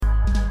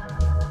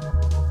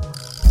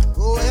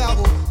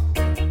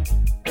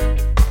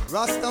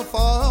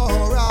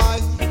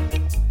Rastafari,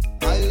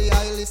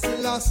 highly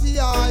Selassie,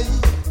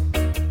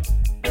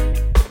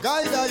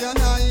 guide I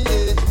and I.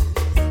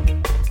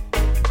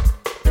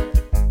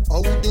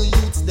 How the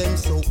youths them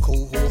so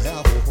cold,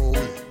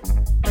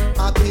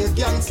 I be a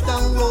gangsta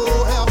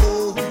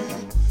roll,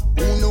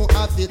 who know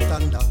have it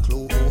under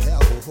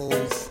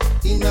clothes.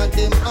 Inna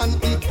them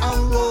and it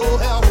and roll,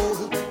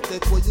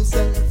 take for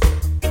yourself.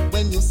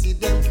 When you see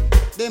them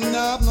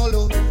not have no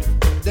love.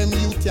 Them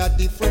youth are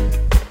different.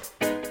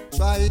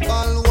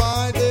 Tribal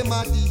war, them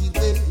a deal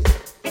with.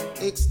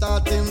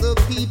 Extorting the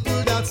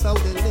people, that's how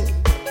they live.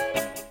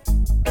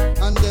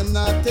 And them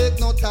not take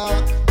no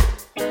talk.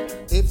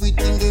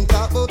 Everything them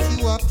talk about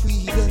you are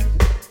freedom.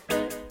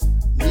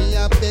 Me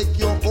I beg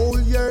you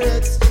hold your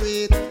head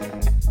straight.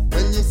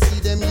 When you see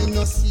them, you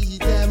no see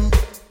them.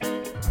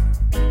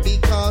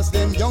 Because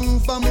them young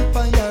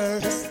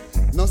vampires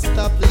no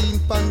stop lean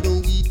pan the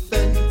weed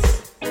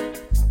fence.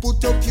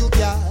 Put up your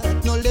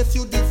guard, no left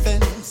you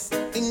defense.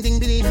 Ding ding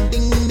ding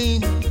ding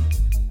ding.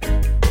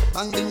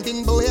 Bang ding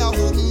ding boy a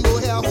home,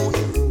 boy a home.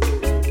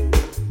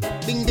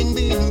 Ding ding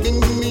ding ding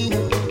ding.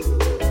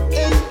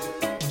 Hey,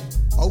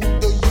 how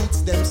the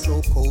youths them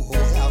so cold,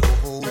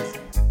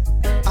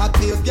 I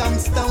be a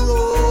gangsta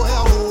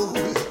roll,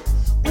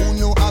 who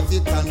know have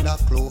it under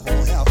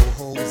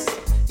clothes.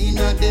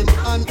 Inna them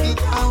and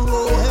it and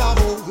roll,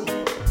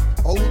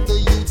 how the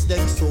youths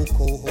them so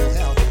cold,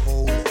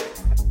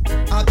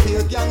 I be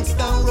a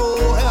gangsta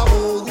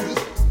roll,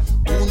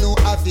 who know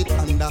have it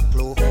under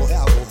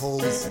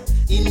clothes.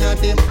 Inna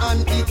them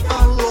and it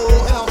and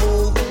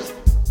roll,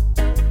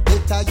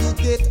 better you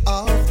get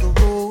off the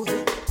road.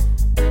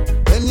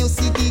 When you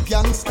see the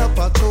gangsta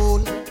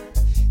patrol,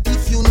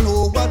 if you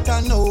know what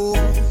I know,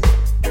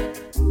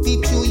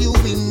 beat you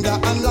window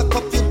and lock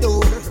up your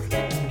door.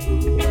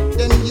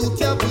 Then you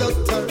get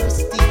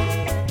bloodthirsty,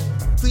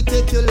 we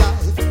take your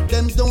life,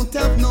 them don't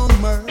have no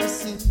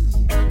mercy.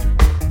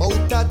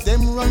 Both of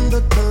them run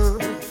the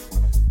turf,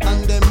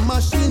 and them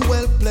machine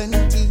well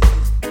plenty.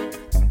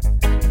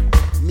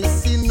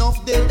 Missing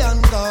off dead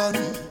and gone,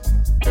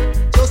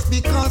 just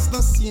because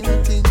no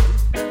same thing.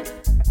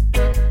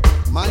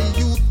 My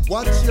youth,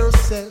 watch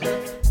yourself.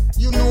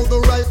 You know the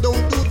right,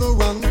 don't do the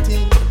wrong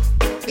thing.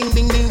 Ding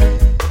ding ding,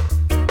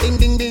 ding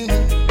ding ding.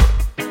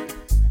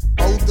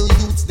 How the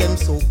youths them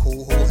so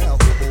cold.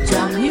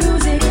 Jam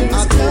music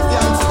is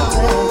flowing.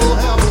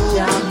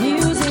 Jam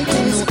music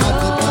is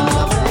flowing.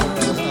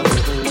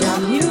 Jam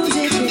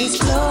music is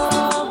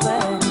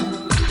flowing.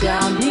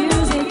 Jam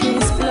music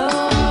is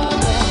flowing.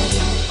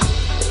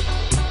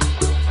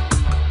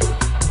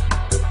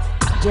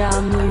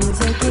 Jam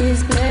music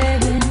is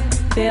playing.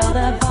 Feel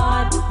the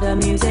vibe, the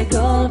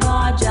musical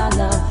vibe. Your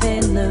love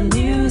in the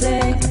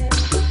music.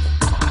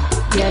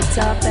 Get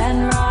up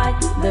and ride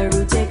the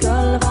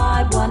rootical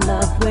vibe. One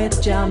love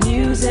with jam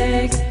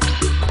music.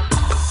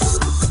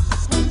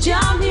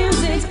 Jam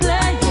music's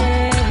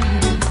playing.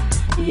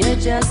 You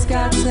just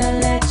got to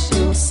let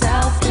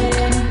yourself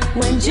in.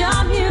 When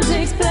jam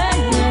music's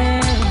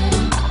playing,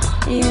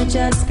 you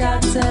just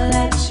got to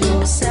let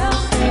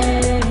yourself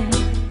in.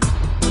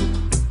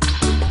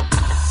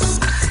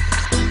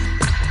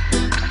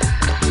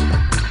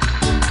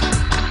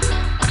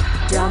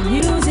 Jam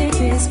music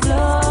is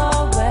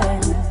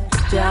flowing.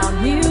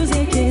 Jam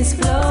music is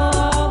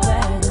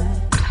flowing.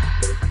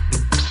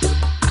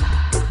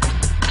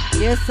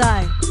 Yes,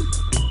 I.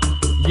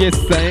 Yes,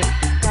 I.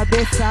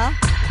 Kabisa.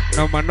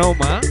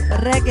 Noma.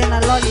 Reggae na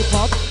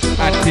lollipop.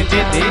 Ati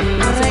nini?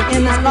 Reggae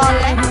na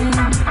lole.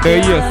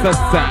 Ndio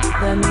sasa.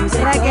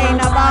 Reggae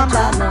na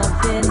bamba.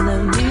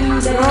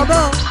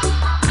 Robo.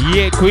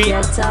 Ye queen.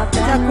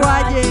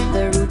 Itakuwaje?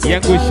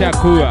 Yangu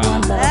shakuwa.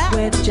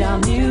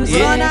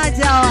 Mbona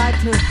ja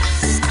watu?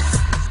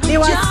 Ni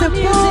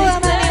wasumbua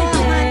ama ni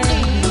wahani?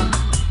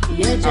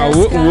 You just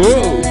got to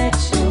let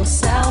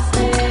yourself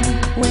in.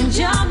 When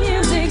jam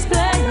music's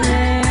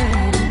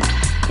playing,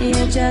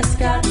 you just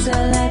got to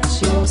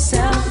let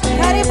yourself in.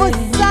 Karibu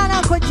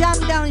sana kwa Jam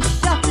Down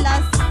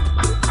Shufflers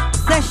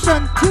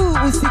Session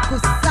 2 usiku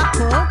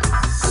sako.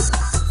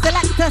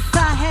 Selector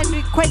Sir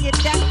Henry kwenye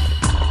deck,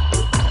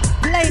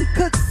 playing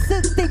cook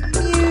soothing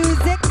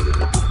music.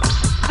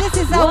 This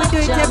is how we do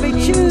it every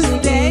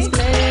Tuesday.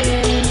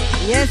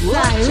 Yes,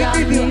 sir. We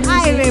give you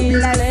Ire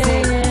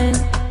blessing.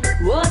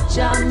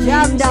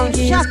 Jam Down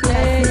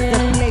Shufflers is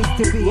the place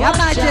to be.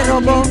 Amaje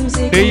Robo.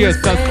 Ndio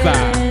sasa.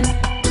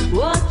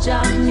 What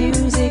jam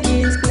music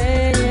is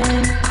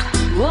playing?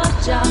 What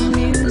jam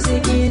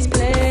music is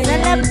playing?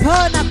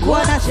 Selempona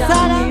kuona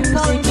sana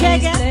Paul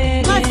Chege,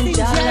 Martin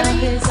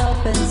Jerry,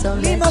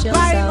 Limo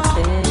Barimo,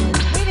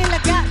 Winnie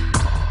Lagat,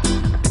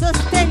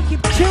 Sustain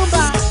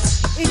Kipchumba,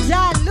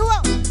 Ijaluo,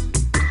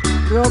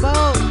 Robo,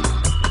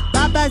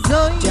 Baba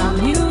Zoe,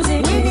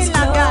 Winnie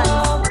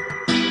Lagat.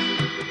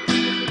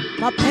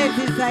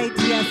 Mapenzi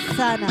zaidi ya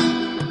sana.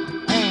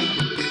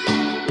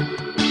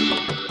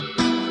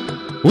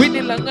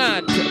 Winnie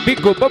Lagat,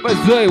 Bigo Baba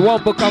Zoe,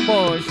 Wambo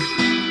Kamosh.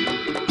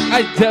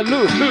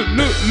 Ajalu,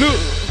 lu.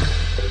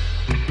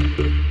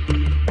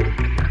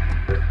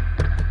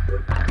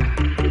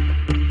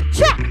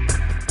 Check.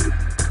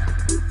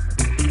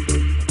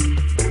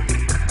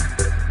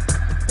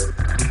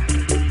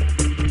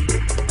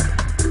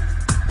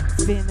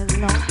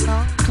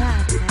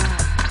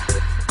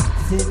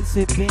 since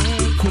we've been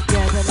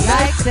together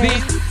like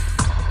this.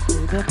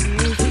 The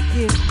music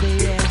in the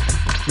air,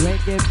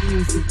 reggae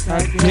music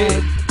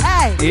again.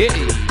 Hey!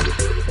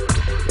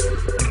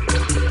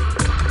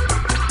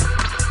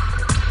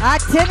 I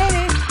tell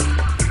you,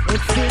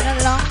 it's been a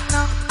long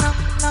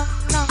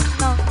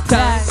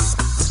time.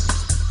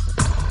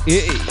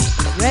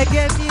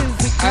 Reggae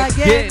music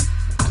again.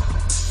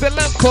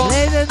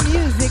 Play the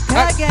music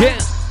again.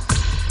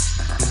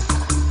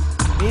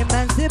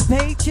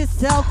 Emancipate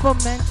yourself from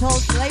mental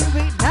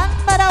slavery. None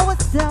but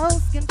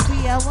ourselves can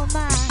free our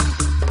mind.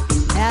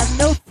 Have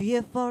no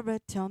fear for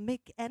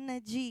atomic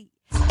energy,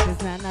 'cause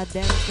none of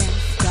them can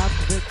stop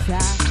the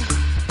time.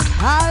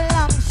 How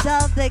long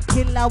shall they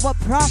kill our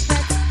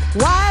prophets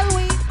while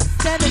we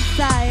stand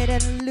aside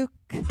and look?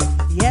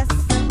 Yes,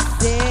 and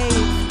say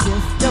it's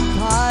just a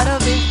part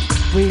of it.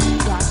 We've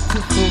got to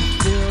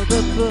fulfill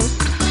the book.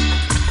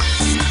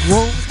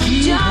 Won't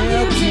you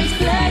help me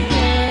sing?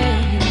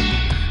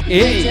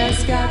 You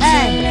just got to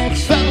let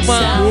yourself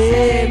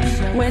in.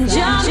 When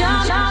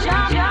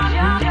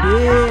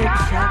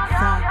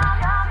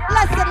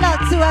Listen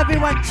out to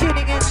everyone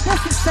tuning in.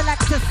 This is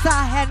Selector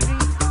Sir Henry,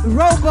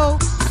 Robo,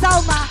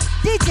 Salma,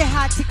 DJ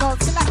Harticle,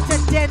 Selector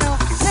Deno.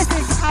 This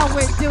is how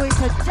we're doing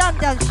to Jam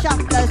Down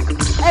Shufflers.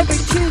 Every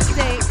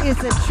Tuesday is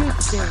a truth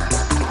day.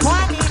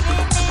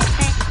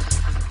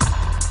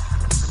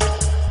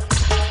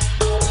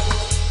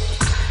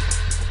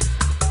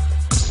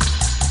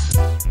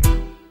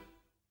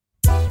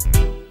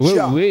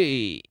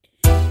 Wait.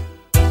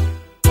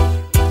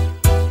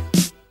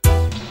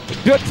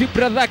 Dirty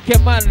brother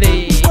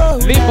Kemani,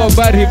 Limo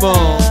Barimo.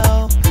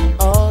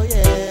 Oh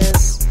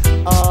yes,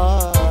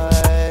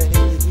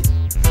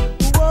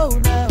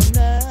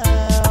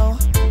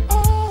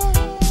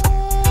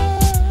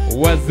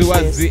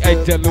 Wazi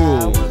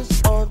Ajalu.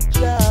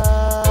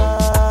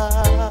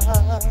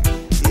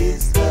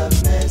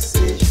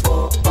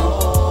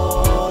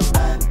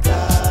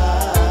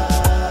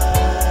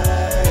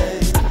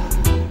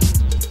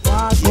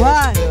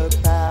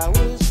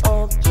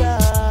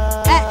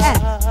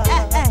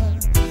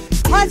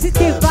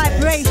 Positive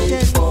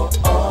vibration.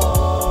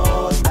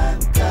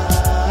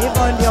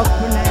 Even your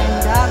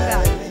kunendanga.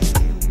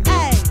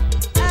 Hey,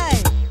 hey,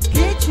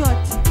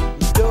 Kichwat.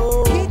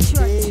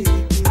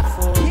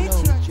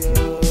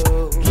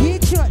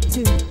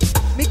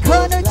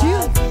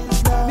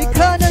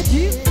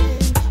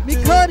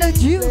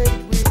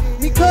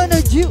 Mikono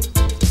Jew.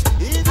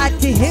 At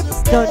the hips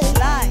don't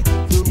lie.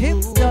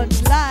 Hips don't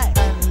lie.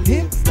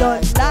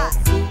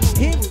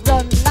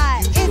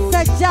 It's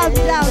a Jam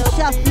Down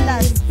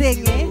Shufflers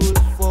thingy.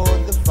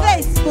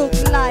 Facebook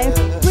Live.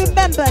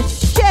 Remember,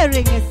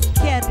 sharing is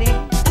caring.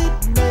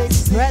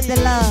 Spread the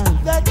love,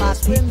 my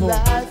people.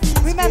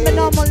 Remember,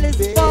 normal is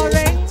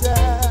boring.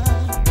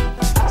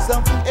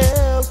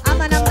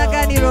 Amanam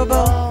Nagani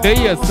Robo. There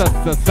you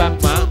Sasa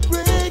Sanma.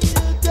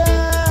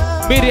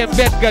 Miriam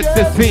Bedgar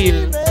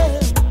Cecile.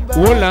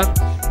 Wolan.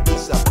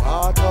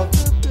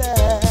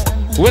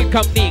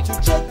 Welcome, Nick.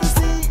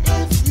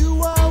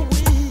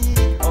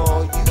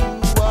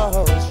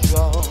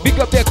 Big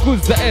up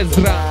Yakuza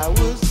Ezra.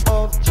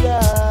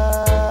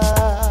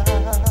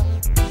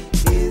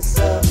 It's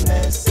a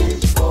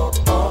message for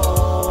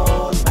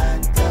all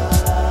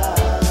mankind.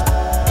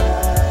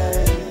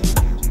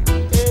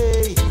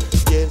 Hey,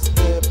 yes,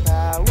 the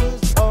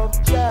powers of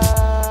Jah.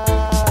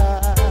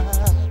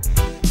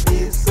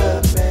 It's a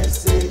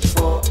message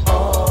for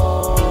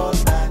all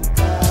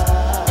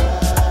mankind.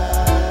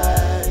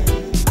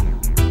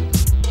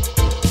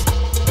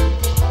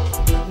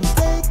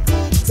 Take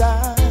the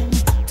time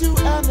to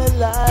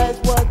analyze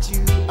what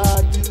you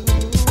are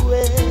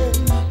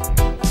doing.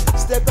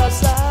 Step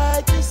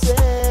outside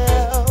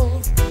yourself.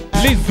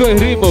 Lizzo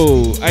Rimo,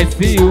 I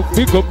see you.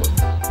 Big up.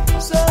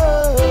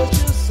 Search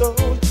your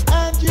soul,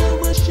 and you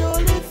will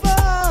surely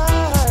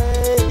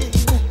find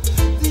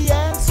the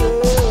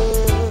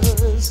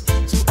answers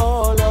to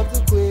all of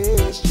the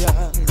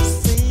questions.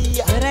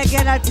 See,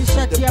 Regular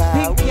t-shirt, your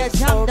pink, your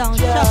Jam Down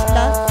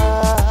Shufflers.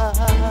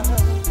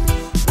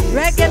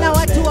 Regular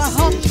what to a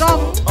Hong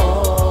Kong.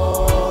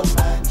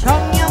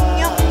 Chong yum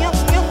yum yum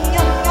yum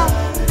yum yum.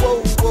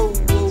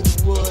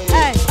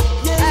 Hey,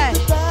 hey. the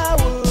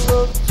power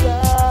of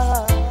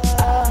Jah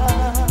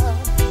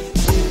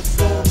is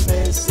a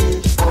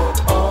message for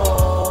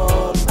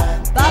all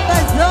mankind. Baba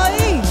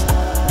Zoe.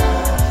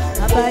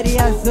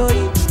 Abaria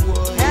Zoe.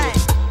 Hey.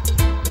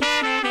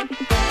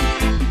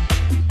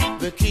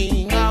 The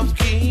King of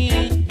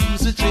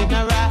Kings, the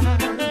General.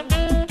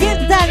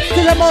 Give thanks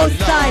to the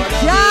Most High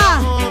Jah.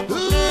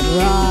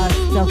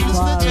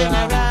 Rastafari.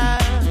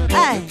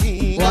 Hey,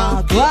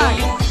 Wagwan.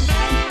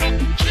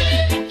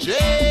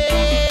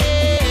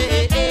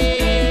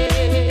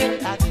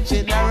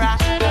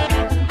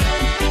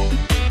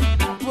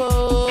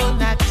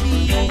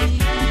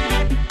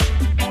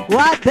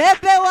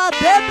 Wa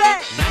bebe.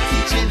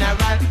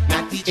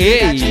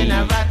 Hey.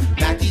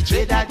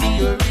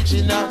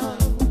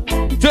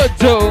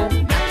 Jojo.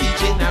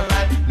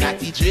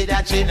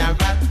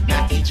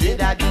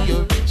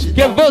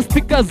 Que voz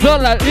pica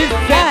zola, listen.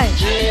 Hey.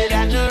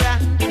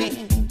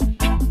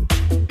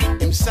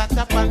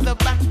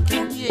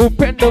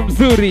 Upendo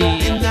mzuri.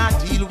 Him not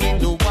deal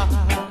with no war.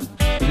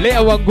 Lea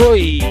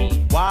Wangoi.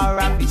 War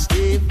of his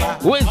favor.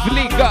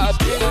 Wesley God.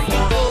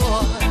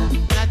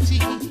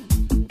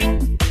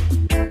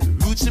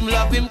 Roots him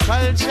love him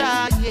culture,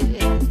 yeah.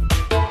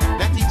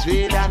 That he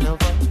trade and a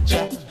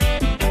vulture.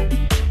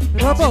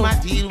 Robo, Him a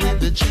deal with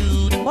the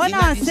truth. mbona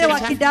wase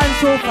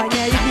wakidansi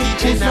ufanya hivi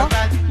mchezo? General,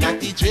 not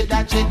the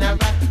trader general.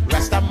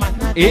 Rasta man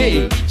not the Hey.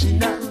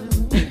 original.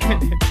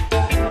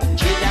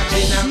 Trader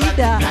general,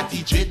 Shida. not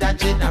the trader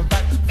general.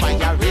 Fire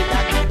red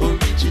at the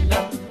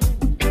original.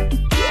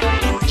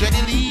 Dread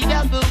the lead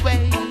of the way.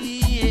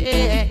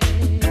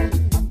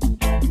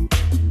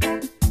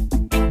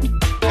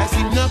 Cause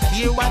him no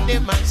care what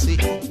them a say.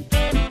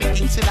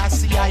 King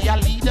Selassie I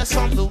lead us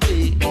on the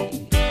way.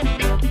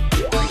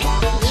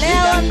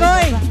 Leo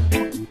Wangoi,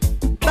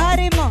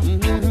 Barimo,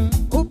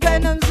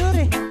 upendo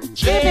mzuri.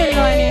 Bibi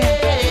Ngoni.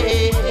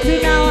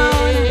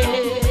 Tunawaona.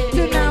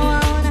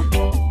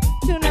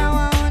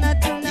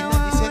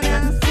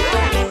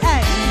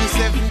 Hey, In the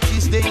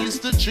 70s they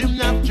used to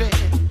trim up dread.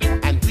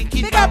 And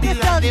wicked Big up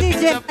yourself, Babylon they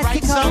DJ put a price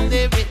Atiko. on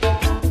their head.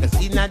 Cause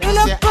in a You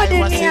look this good I in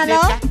was here, in the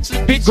hello? got to be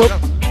Big up.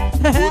 strong.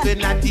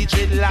 Holding a DJ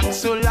lock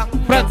so long.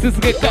 Francis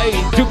Gekai.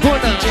 Jukuna.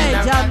 Hey,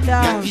 jump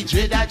down. Not the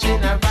trader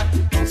general.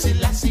 King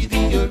Selassie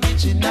the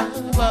original.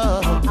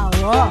 awo.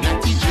 Not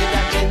the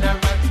trader general.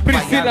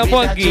 Priscilla Fire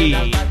Mwangi.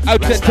 red general.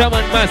 Out Rasta German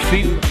man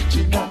Massive.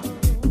 original.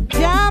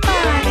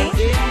 Jamani.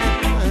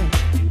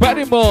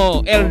 Barimo.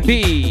 LD.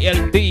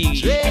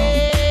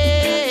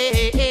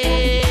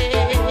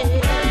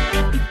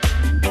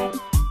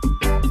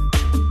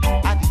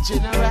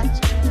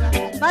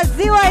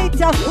 Maziwa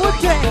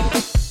itafutwe.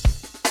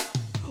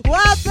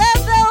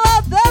 Wabebe.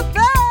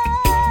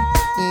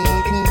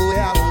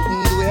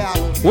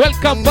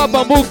 Welcome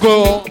Baba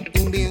Mugo.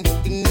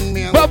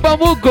 Baba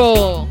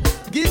Mugo.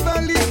 Give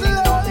a little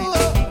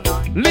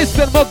love.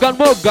 Listen Morgan.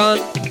 Give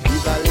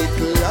a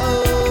little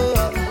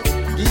love.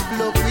 Give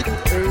love with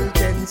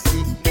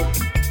urgency.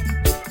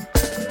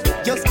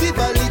 Just give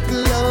a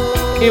little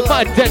love.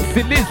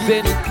 Emergency,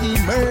 listen. With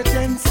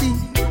emergency.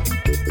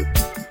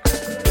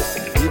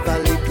 Give a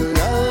little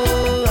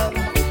love.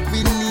 We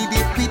need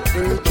it with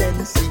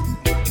urgency.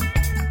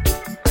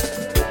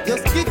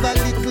 Just give a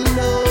little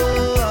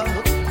love.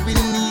 We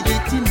need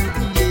it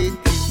immediately.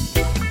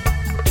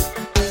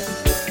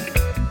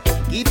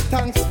 Give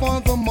thanks for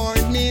the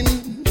morning,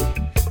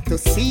 to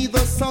see the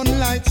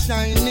sunlight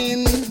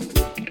shining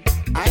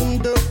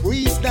and the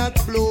breeze that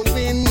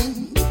blowing,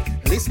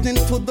 listening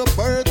to the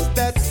birds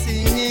that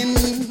singing.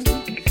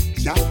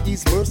 Jah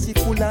is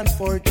merciful and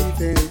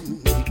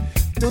forgiving,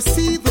 to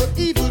see the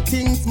evil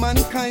things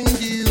mankind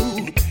do,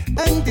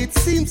 and it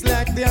seems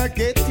like they are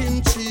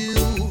getting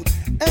through,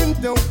 and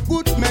the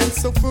good men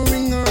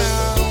suffering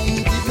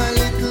around. Give a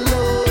little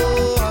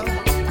love,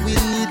 we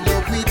need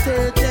love with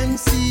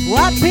urgency.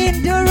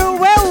 Wapinduru Just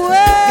give a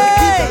wewe.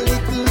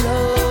 little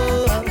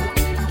love,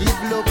 give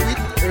love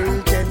with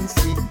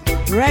urgency.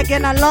 Reggae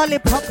and a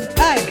lollipop.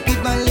 Hey.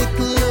 Give a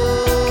little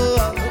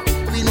love,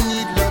 we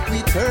need love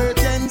with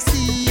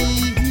urgency.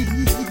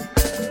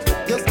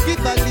 Just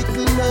give a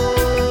little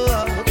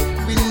love,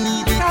 we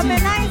need it.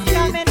 Coming nice.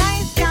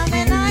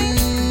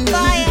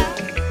 Fire.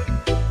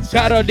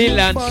 Carol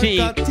Dylan, she.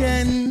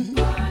 Forgotten.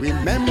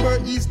 Remember,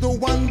 he's the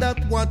one that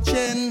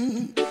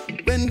watching.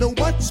 When the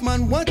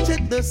watchman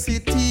watched the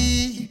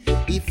city,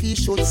 if he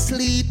should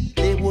sleep,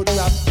 they would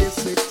rob the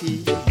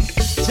city.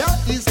 Jah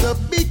is the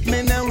big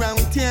man around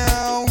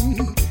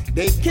town.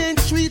 They can't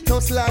treat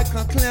us like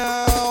a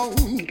clown.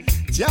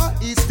 Jah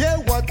is there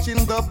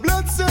watching the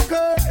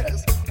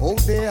bloodsuckers. Oh,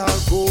 they are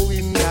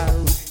going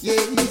down.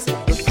 Yes,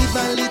 just give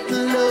a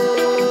little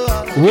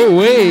love.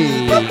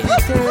 Wewe.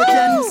 With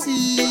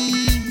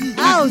urgency.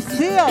 Au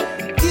sio?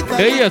 Give a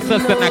Hiyo little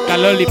sasa na love.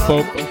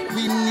 kalolipop.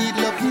 We need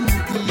love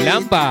immediately.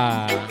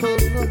 Lamba.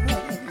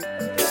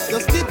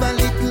 Just give a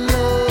little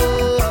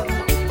love.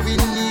 We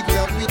need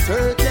love with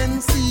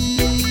urgency.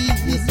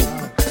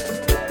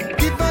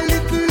 Give a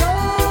little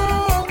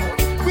love.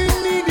 We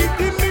need it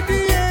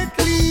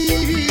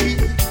immediately.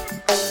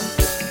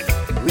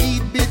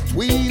 Read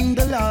between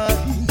the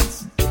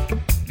lines.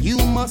 You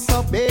must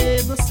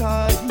obey the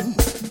signs.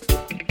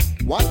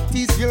 What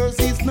is yours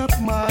is not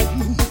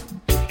mine.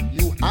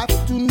 You have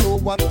to know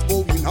what's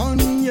going on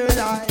in your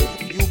life.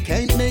 You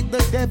can't make the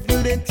devil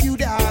let you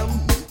down,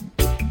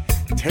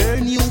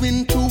 turn you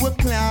into a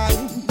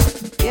clown.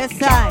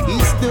 Yes, I.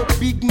 He's the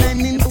big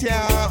man in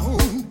town.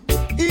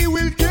 He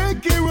will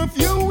take care of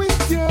you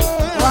with joy.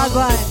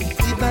 Wagwan.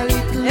 Give a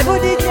little Hebu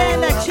DJ love.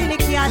 enda chini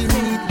kiasi.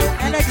 We need love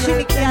Enda with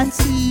chini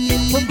kiasi.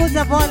 urgency.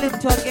 Punguza volume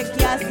tuongee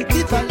kiasi.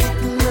 Give a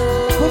little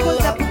love.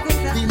 Punguza.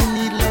 We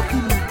need love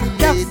immediately.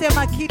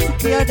 Takusema kitu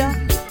kioda.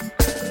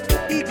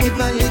 DJ. Give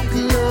a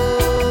little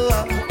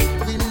love.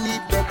 We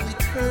need love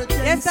with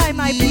urgency. Yes, I,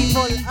 my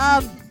people.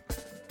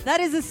 That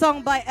is a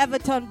song by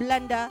Everton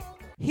Blender.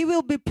 He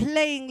will be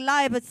playing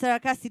live at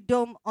Sarakasi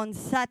Dome on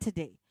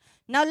Saturday.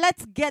 Now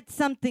let's get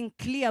something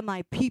clear,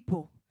 my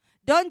people.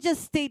 Don't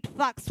just state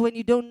facts when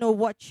you don't know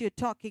what you're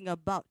talking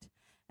about.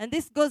 And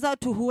this goes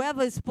out to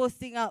whoever is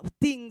posting out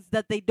things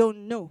that they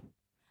don't know.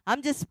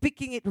 I'm just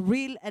speaking it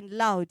real and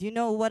loud. You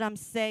know what I'm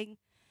saying?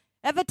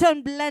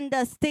 Everton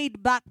Blender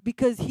stayed back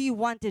because he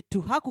wanted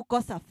to.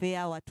 Hakukosa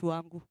fea watu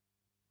wangu.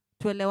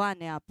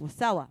 Tuelewane hapo.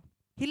 Sawa.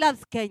 He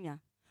loves Kenya.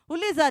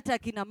 Uliza hata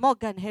kina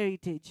Morgan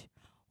Heritage.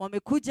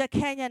 Wamekuja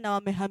Kenya na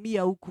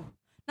wamehamia huku.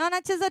 Na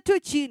wanacheza tu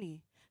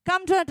chini. Kama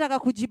mtu anataka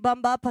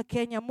kujibamba hapa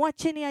Kenya,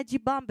 mwacheni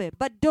ajibambe.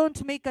 But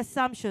don't make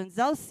assumptions.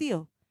 Au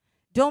sio?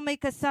 Don't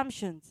make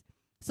assumptions.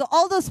 So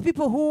all those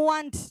people who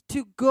want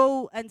to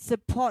go and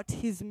support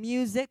his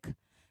music,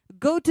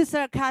 go to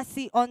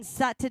Sarakasi on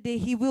Saturday.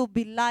 He will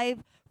be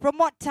live. From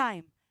what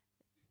time?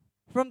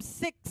 From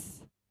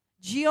 6.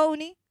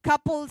 Jioni,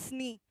 couples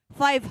ni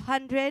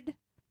 500.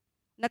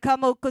 Na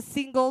kama uko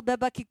single,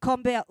 beba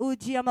kikombe ya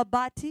uji ya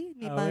mabati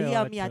ni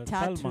mahia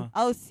 300.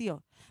 Au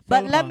sio?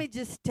 But let me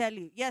just tell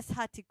you. Yes,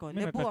 Hatiko.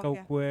 Mimi nataka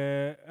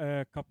ukue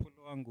couple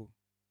wangu.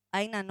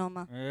 Aina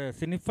noma.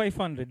 Si ni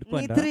 500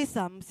 kwenda. Ni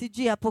threesome.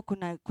 Sijui hapo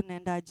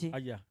kunaendaje.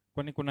 Aya,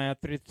 kwani kuna ya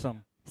threesome.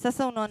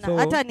 Sasa unaona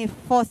hata ni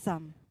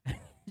foursome.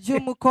 Juu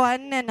mko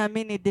 4 na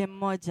mimi ni dem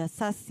moja.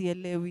 Sasa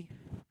sielewi.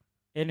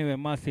 Anyway,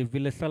 Massive,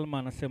 vile Salma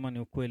anasema ni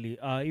ukweli.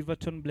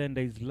 Everton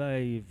Blender is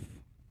live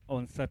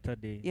on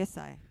Saturday. Yes,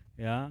 I.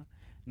 Yeah.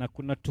 Na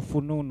kuna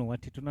tufununu.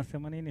 Ati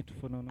tunasema nini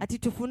tufununu? Ati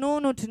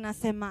tufununu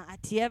tunasema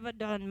ati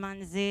Everton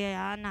manze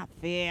ana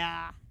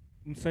fare.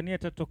 Msanii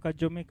atatoka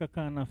Jamaica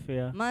kana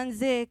fare.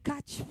 Manze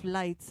catch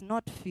flights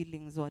not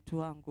feelings watu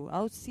wangu.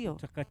 Au sio?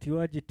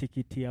 Takatiwaje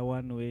tikiti ya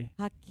one way.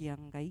 Haki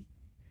yangai.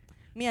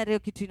 Mimi leo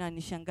kitu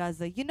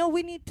inanishangaza. You know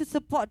we need to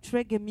support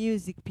reggae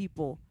music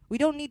people. We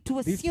don't need to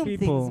assume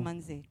things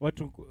manze.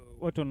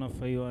 Watu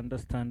wanafai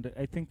understand.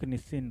 I think ni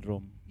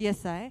syndrome.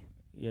 Yes, I.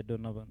 Yeah,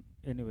 Donovan.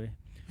 Anyway,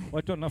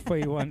 watu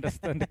wanafai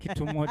understand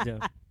kitu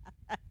moja.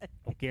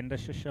 Ukienda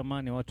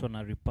Shashamani watu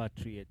wana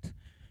repatriate.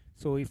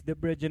 So if the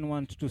Brethren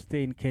want to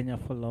stay in Kenya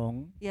for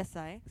long, yes,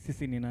 I.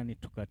 Sisi ni nani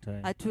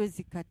tukatae?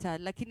 Hatuwezi kataa,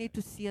 lakini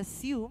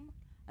tusiassume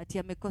ati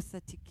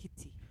amekosa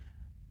tikiti.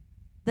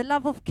 The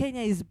love of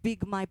Kenya is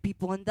big, my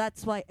people, and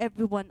that's why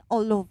everyone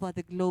all over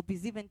the globe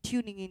is even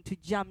tuning into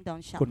Jam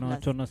Down Shufflers. Kuna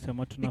watu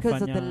wanasema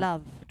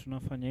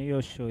tunafanya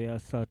hiyo show ya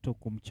Sato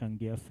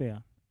kumchangia fare.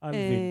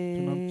 Alvin,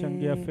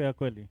 tunamchangia fare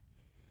kweli?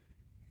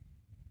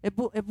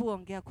 Ebu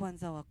ongea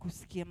kwanza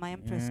wakusikie, my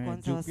empress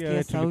kwanza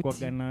wasikie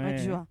sauti.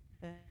 Najua.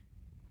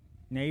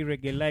 Na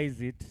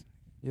irregularize it.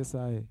 Yes,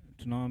 I.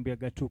 Tunawaambia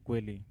gatu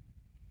kweli.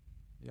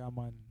 Yeah,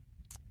 man.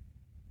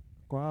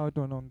 Kwa hao watu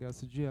wanaongea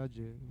sijui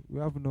aje.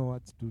 We have no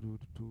words to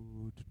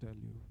tell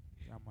you.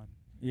 Yeah, man.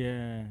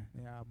 Yeah.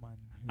 Yeah, man.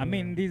 I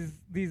mean,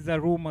 this is a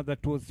rumor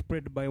that was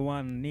spread by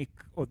one Nick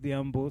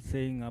Odhiambo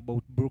saying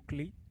about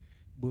Brooklyn,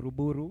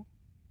 Buruburu.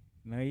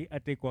 Na hii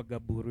hata kwa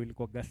Gaburu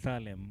ilikuwa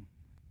Salem.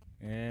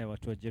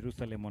 Watu wa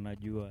Jerusalem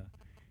wanajua.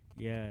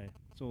 Yeah.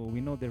 So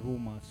we know the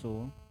rumor.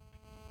 So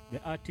the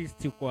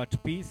artist yuko at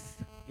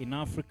peace in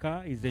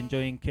Africa, is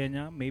enjoying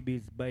Kenya, maybe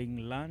is buying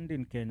land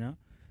in Kenya.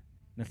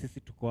 Na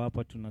sisi tuko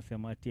hapa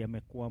tunasema ati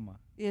amekwama.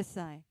 Yes,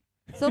 I.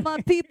 So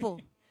my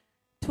people,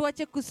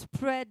 tuache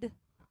kuspread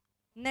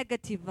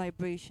negative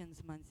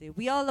vibrations, manze.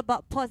 We all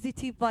about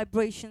positive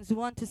vibrations. We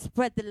want to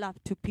spread the love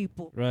to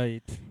people.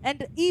 Right.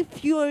 And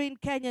if you're in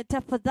Kenya,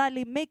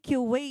 tafadhali make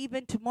your way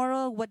even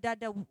tomorrow.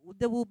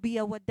 There will be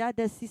a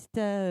Wadada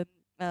sister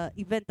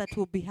event that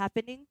will be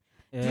happening.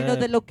 Do you know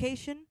the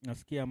location?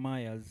 Nasikia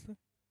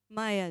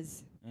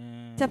Myers.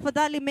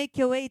 Tafadhali make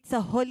your way. It's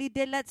a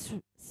holiday. Let's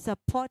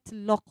support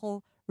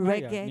local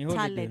reggae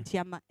talent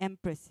ya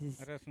empresses.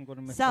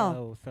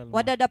 So,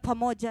 wadada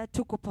pamoja,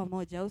 tuko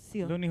pamoja,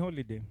 usio? Leo ni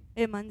holiday.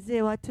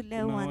 Manze watu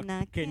leo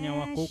wana Kenya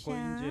wako huko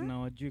nje na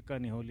wajui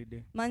kani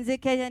holiday. Manze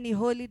Kenya ni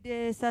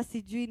holiday, sasa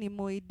sijui ni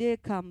Moide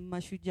kam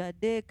Mashujaa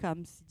Day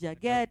kam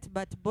sijaget,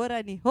 but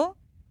bora ni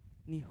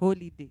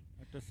holiday.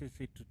 Hata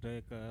sisi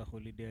tutaweka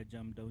holiday ya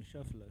Jam Down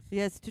Shufflers.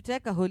 Yes,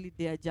 tutaweka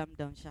holiday ya Jam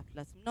Down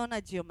Shufflers.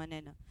 Mnaona jio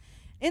maneno.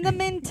 In the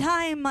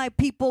meantime, my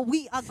people,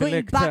 we are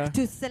going back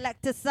to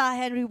Selector Sir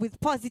Henry with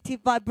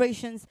positive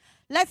vibrations.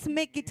 Let's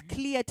make it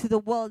clear to the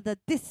world that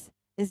this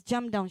is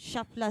Jam Down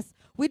Shufflers.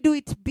 We do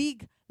it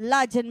big,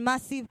 large, and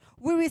massive.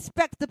 We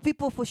respect the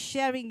people for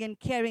sharing and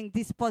carrying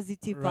these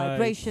positive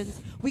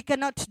vibrations. We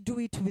cannot do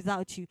it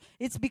without you.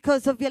 It's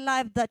because of your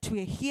life that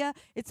we're here.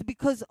 It's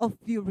because of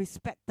your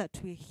respect that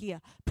we're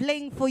here.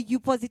 Playing for you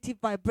positive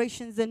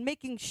vibrations and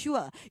making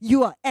sure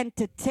you are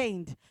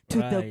entertained to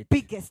the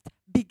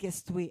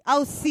biggest way.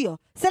 I'll see you.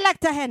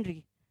 Selector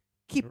Henry,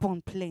 keep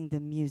on playing the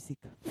music.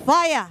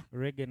 Fire!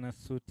 Reggae na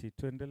suti,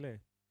 tuendelee.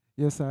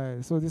 Yes,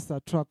 I. So this is a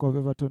track of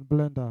Everton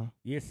Blender.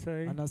 Yes,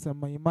 I.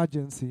 Anasema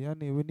emergency,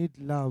 yani we need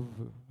love.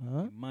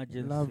 Huh?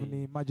 Emergency. Love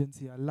ni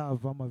emergency ya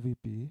love ama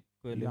vipi?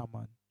 Kweli. Yeah,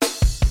 man.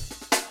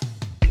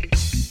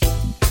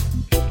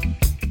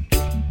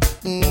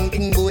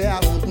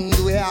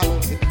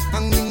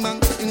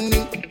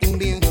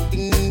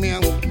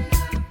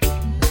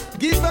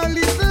 Give a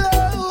little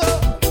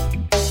love.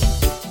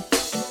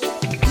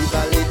 Give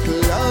a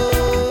little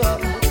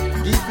love.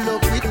 Give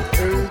love with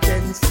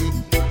urgency.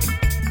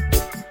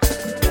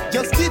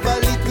 Just give a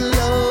little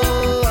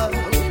love.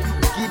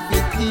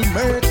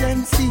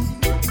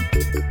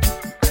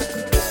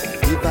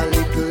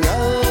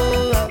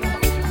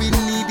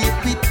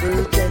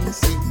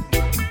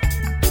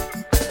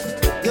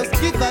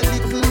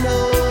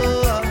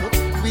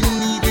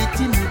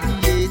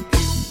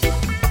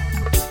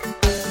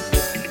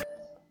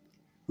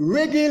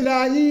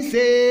 Regularize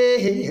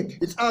it.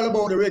 It's all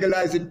about the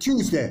Regularize It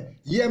Tuesday.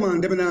 Yeah,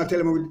 man, them not tell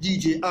him with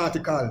DJ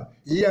article.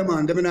 Yeah,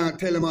 man, them not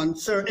tell him on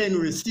Sir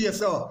Henry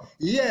CSR.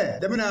 Yeah,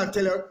 them not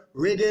tell him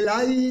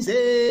regularize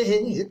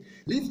it.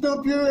 Lift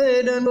up your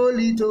head and hold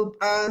it up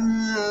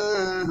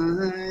high.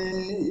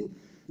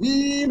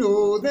 We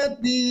know that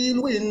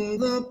we'll win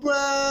the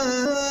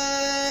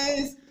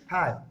prize.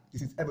 Hi,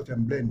 this is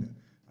Everton Blender,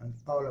 and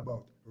it's all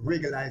about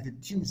Regularize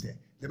It Tuesday.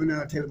 Them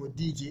not tell him with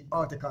DJ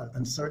article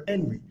and Sir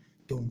Henry.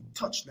 Don't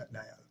touch that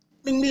dial.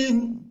 Bing,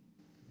 bing.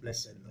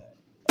 Blessed Lord.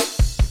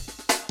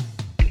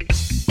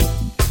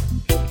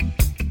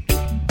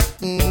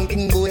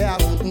 Ding, go out,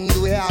 ding,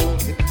 go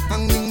out.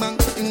 Bang, bing, bang,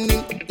 ding,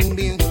 ding, ding,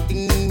 ding,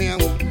 ding,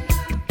 ding.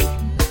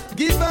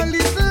 Give a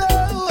little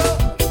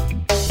love.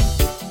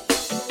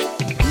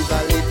 Give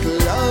a little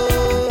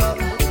love.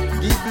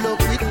 Give love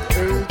with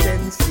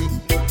urgency.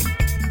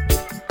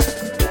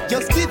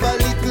 Just give a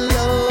little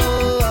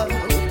love.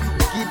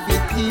 Give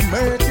it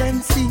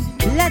emergency.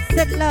 Let's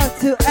send love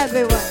to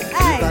everyone.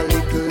 Hey. Give a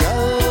little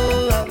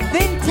love.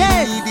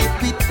 Vintage. Need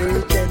it with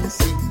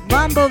urgency.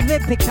 Mambo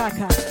Vipi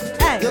Kaka.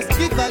 Hey. Just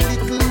give a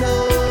little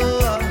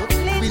love.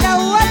 Linda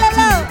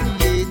Walala.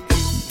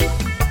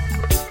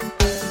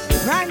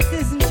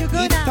 Francis and Give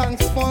Chuguna.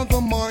 thanks for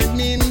the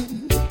morning.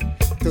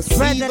 To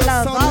Spread see the the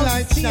love, sunlight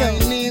I'll see you.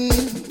 shining.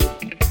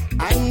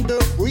 And the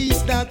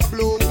breeze that's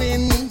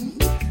blowing.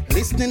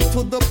 Listening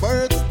to the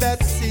birds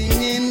that's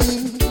singing.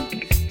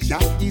 Jah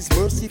is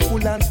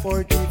merciful and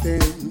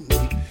forgiving.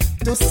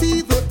 To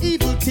see the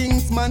evil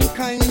things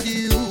mankind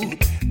do,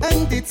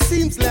 and it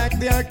seems like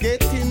they are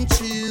getting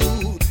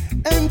true.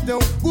 And the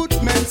good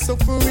men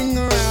suffering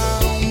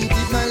around.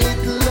 Give a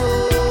little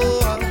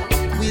love.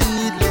 We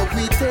need love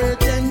with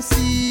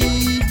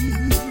urgency.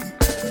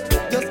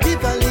 Just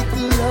give a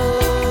little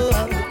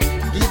love.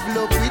 Give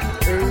love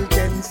with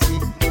urgency.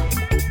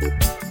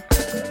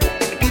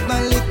 Give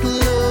a little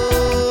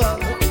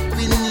love.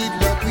 We need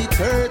love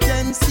with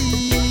urgency.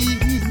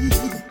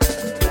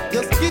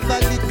 Just give a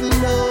little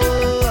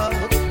love.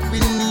 We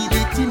need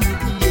it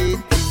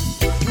immediately.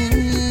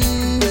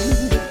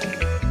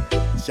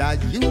 Shall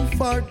you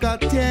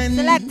forgotten?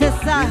 Selector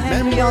Sir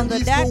Henry on the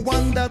Memories deck. the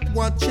one that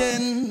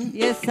watching.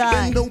 Yes, When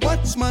I. the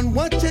watchman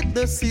watched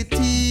the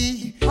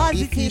city,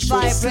 Positive if he should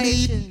vibration.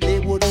 sleep, they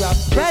would wrap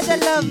Spread the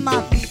love,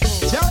 my people.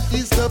 Jah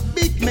is the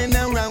big men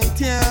around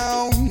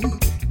town.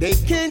 They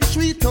can't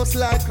treat us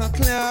like a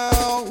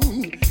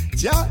clown.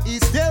 Jah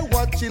is there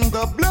watching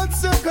the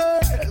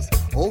bloodsuckers.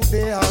 Oh,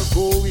 they are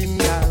going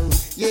down.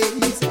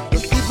 Yes,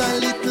 just give a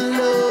little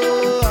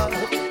love.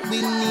 We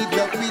need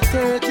love with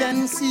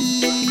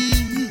urgency.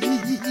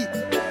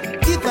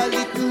 Give a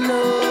little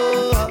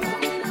love.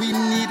 We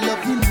need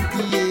love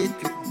immediately.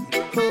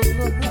 Oh,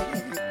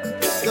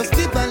 just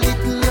give a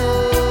little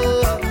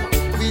love.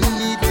 We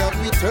need love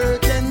with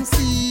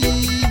urgency.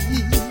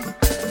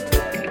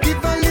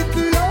 Give a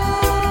little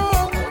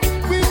love.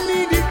 We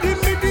need it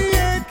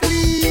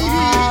immediately.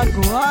 Ah,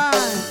 go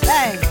on.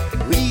 Hey.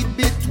 Read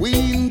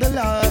between the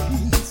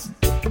lines.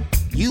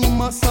 You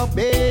must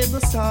obey the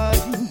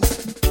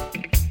signs.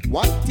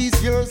 What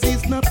is yours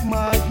is not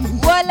mine.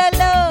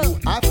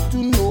 Walala. Have to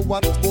know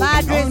what's going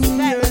Mad on in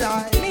your respect.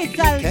 life. Miss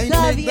Can't make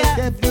the Alsavia.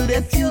 devil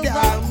let you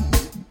down.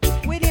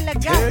 Within the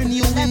Turn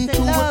you gap. Let's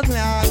into a love.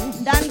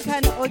 clown.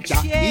 Duncan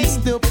Jah is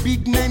O'Shea. the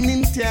big man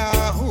in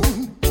town.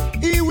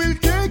 He will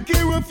take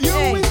care of you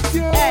Hey, with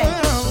your hey.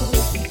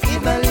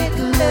 Give a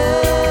little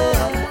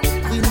love.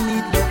 We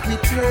need love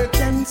with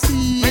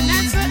urgency.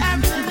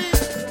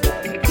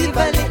 Give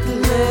a little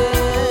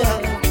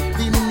love.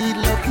 We need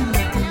love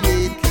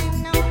immediately.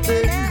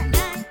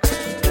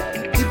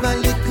 Give a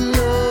little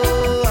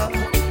love.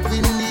 We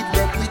need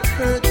love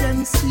with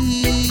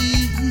urgency.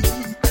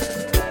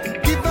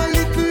 Give a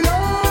little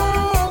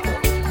love.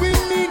 We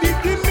need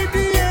it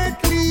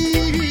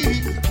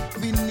immediately.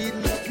 We need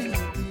love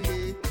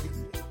immediately.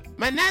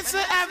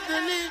 Manasseh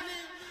Abdullah,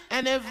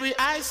 and every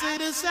eye say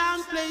the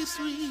sound play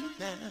sweet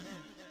now.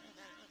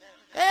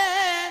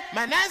 Hey,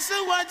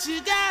 Manasseh, what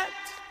you got?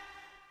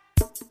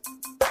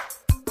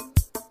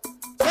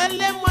 Tell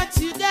them what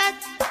you got,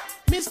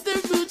 Mr.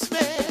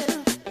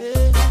 Rootsman.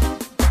 Hey.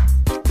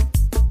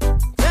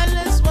 Tell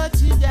us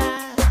what you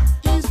got,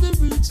 is the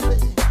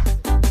Rootsman.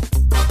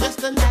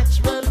 Just a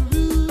natural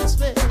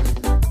Rootsman.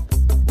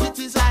 With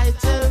his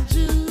item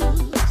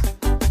juice.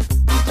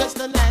 He's just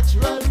a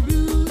natural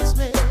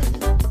Rootsman.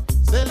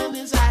 Selling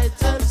his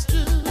items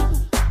too.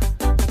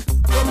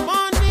 From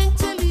morning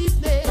till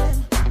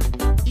evening,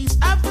 he's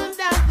up and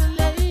down the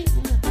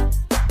lane,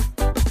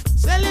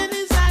 selling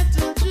his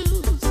item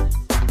juice,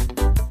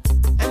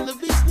 and the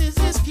business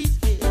is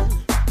keeping.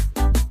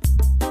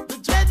 The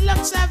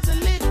dreadlocks have the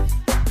lick.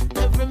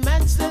 Every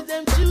man said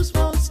them juice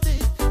won't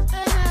stick.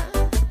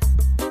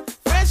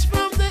 Fresh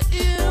from the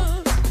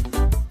hills,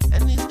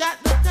 and he's got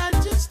the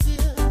culture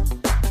still.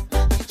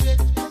 Like the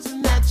dread is a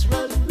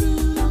natural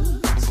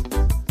roots,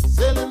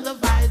 selling the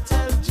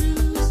vital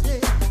juice.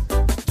 Yeah.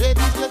 Dread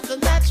is just a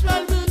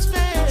natural roots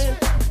man.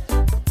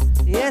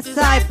 Yes,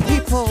 I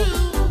people.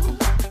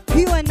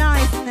 Pure They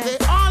niceness.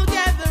 all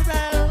gather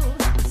round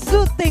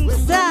soothing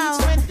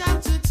sound.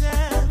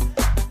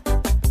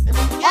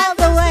 All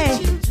the way.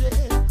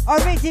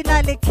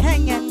 Originally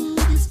Kenyan.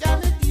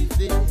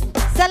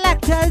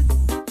 Selectors.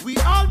 We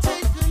all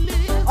take a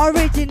lift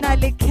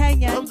Originally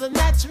Kenyan. from the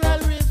natural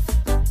rift.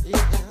 Yeah.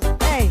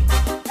 Hey,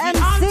 We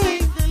all MC.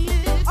 take the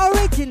lift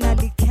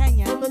Originally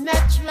Kenyan. from a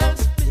natural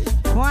split.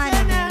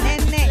 Kwani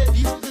nene.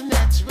 It's the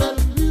natural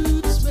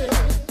roots way.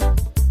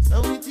 So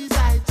it is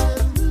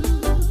item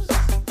roots.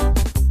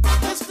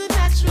 It's the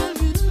natural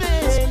roots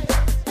way.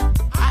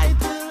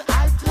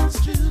 Items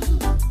true.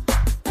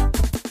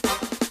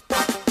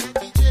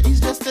 It's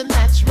just the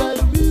natural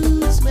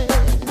roots way.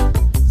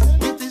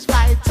 It is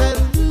vital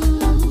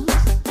roots.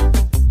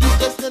 It's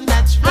just the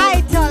natural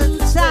Idol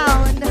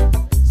sound.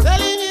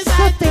 selling is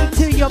Soothing items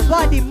to your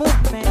body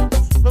movement.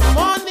 from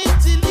morning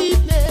till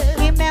evening.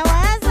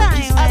 Imeweza,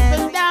 It's up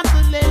and down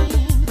the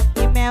lane.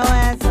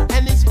 imeweza.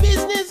 And his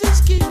business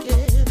is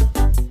kicking.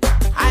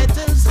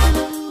 Items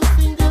to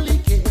finger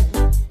licking.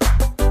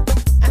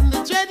 And the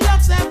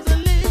dreadlocks have the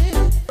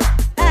lid.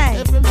 Hey,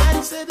 Every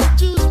man said the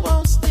juice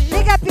won't stick.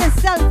 big up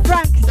yourself,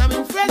 Frank.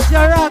 Coming fresh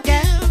Joroge. from the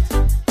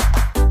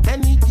guilt.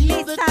 And he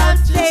gives the Lisa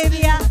conscious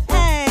Xavier.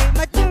 Hey,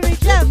 Maturity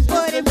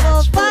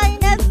 44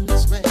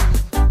 finest.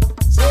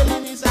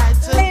 selling his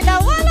items. Linda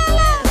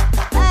Walala.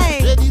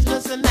 Hey, Red is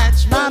just a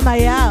natural Mama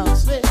Yao.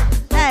 roots way.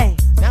 Hey,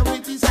 Now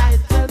it is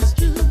items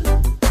true.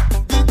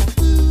 Good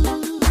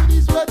food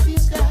is what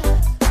he's got.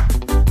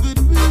 Good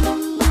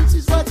roots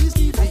is what he's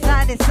keeping.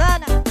 asante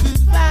sana.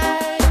 Good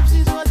vibes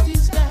is what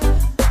he's got.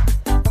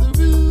 The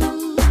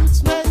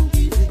roots man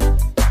giving.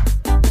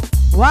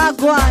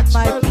 Wagwan,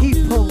 my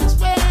people.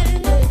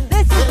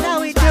 This is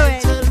how we do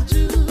it.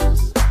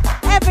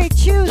 Every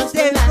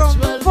Tuesday from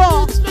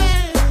 4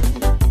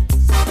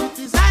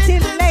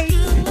 till late.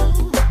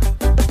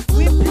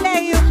 We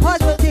play you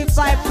positive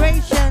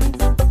vibrations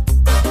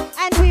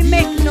and we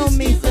make no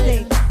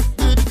mistakes.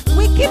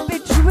 We keep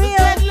it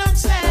real,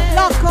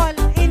 local,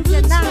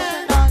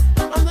 international.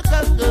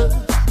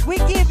 We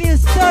give you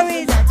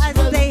stories as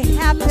they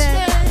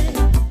happen,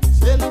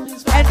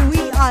 and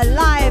we are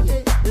live,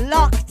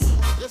 locked,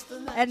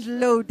 and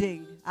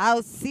loading.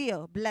 I'll see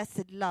you,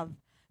 blessed love.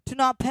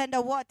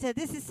 Tunapenda water.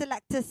 This is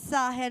Selector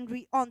Sir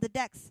Henry on the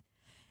decks.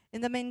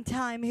 In the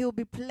meantime, he'll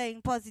be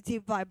playing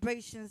positive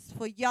vibrations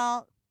for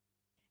y'all.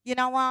 You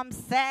know what I'm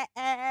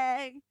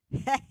saying?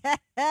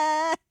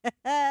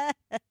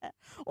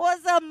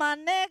 What's up, my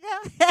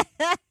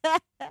nigga?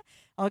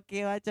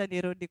 Okay, wacha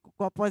nirudi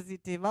kwa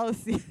positive, au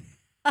si?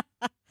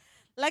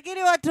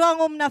 Lakini watu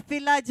wangu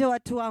mnafilaje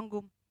watu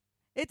wangu?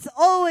 It's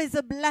always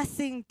a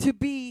blessing to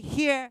be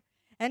here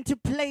and to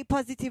play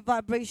positive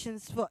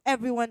vibrations for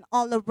everyone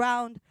all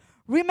around.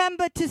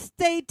 Remember to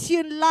stay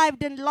tuned, live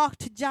and locked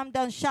to Jam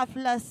Down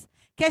Shufflers.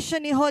 Kesho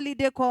ni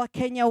holiday kwa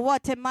Wakenya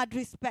wote, mad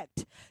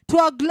respect. To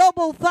our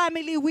global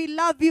family, we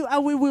love you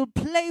and we will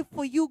play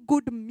for you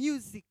good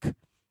music.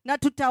 Na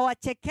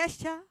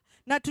tutawachekesha,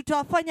 na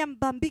tutawafanya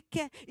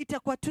mbambike,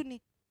 itakuwa tu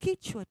ni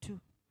kichwa tu.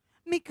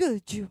 Miguu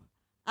juu.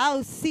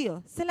 Au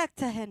sio?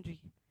 Selector Henry.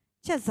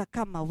 Cheza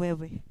kama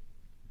wewe.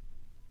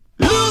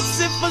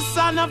 Lucifer,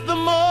 son of the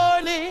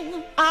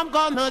morning, I'm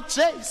gonna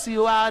chase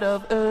you out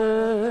of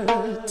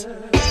earth.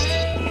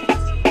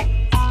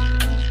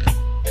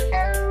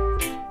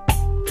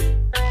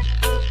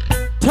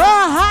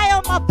 Toa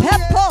hayo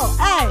mapepo.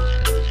 Hey.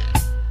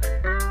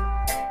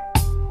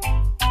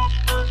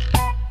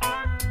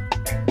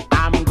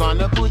 I'm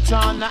gonna put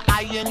on an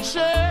iron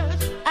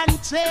shirt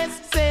and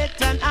chase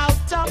Satan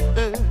out of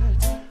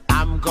earth.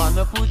 I'm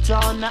gonna put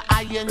on an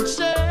iron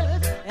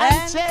shirt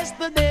and chase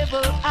the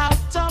devil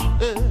out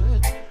of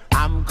earth.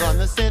 I'm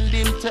gonna send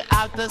him to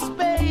outer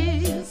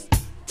space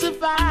to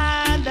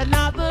find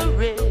another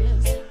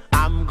race.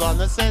 I'm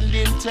gonna send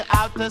him to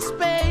outer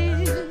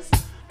space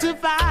to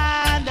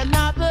find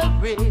another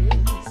race.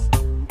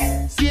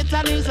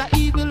 Satan is a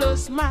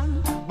evilous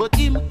man, but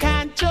him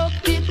can't choke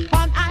it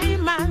one eye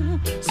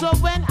man. So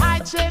when I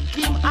check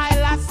him, I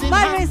last him.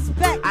 My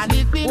respect. And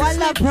if it's Wala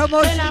slip,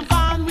 promotion. then I'm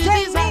found with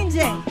his hand.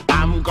 Ninja.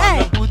 I'm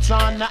gonna Hey. put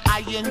on an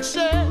iron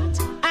shirt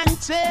and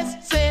chase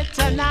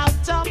Satan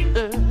out of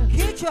earth.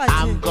 Kichwa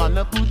I'm tu.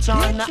 gonna put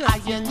on an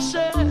Kichwa. iron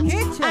shirt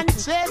Kichwa and tu.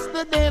 chase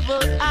the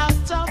devil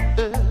out of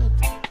earth.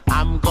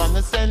 I'm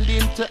gonna send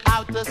him to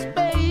outer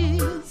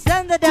space.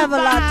 Send the devil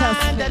to out of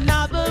find space.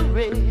 another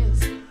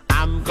race.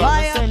 I'm gonna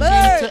Fire send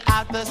bird. him to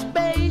outer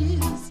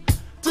space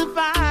to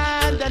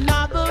find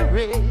another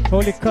race.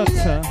 Holy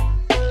culture.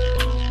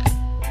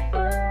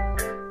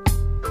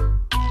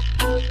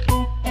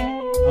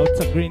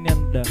 Outer green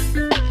and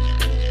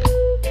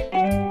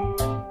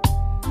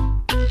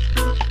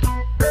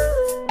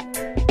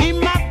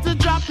Him have to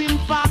drop him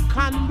back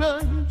and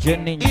run.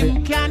 Jenny.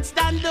 Him can't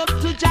stand up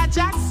to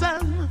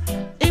Jackson.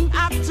 Him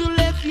have to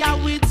left ya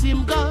with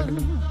him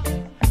gun.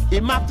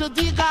 Him have to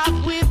dig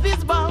up with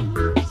his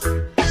bums.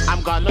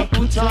 I'm gonna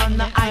put on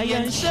the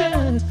iron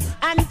shirt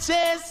and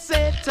chase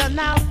Satan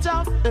out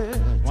of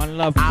earth. One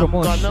Love I'm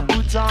promotion. gonna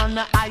put on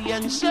the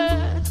iron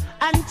shirt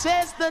and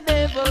chase the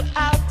devil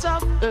out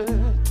of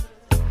earth.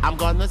 I'm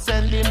gonna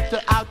send him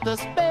to outer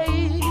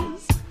space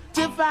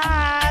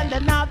find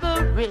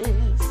another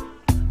race.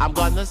 I'm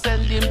gonna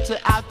send him to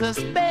outer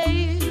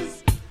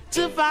space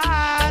to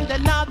find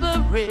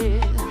another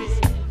race.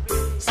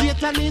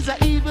 Satan is a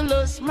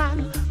evilous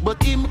man,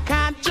 but him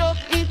can't joke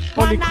it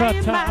one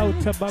eye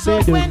man.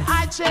 So when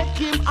I check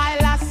him, I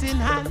last in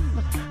hand.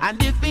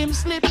 And if him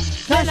slip,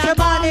 then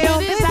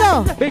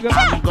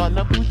I'm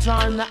gonna put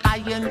on the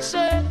iron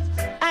shirt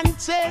and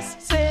chase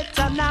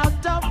Satan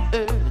out of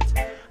earth.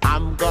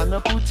 I'm gonna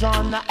put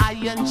on the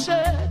iron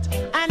shirt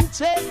and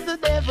chase the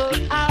devil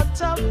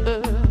out of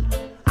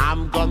earth.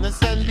 I'm gonna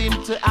send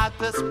him to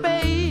outer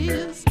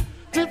space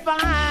to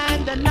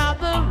find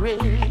another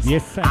race.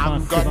 Yes,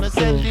 I'm gonna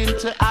send him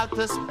to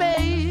outer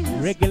space.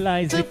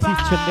 Regularize it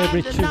each and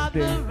every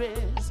Tuesday.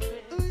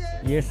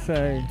 Yes,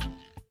 I.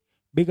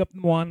 Big up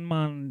one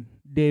man,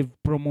 Dave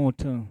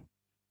Promoter,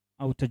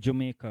 out of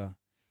Jamaica.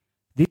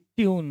 This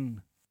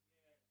tune,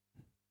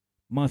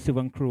 Massive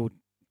and Crew,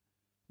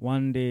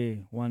 one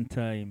day, one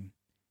time.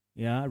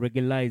 Yeah,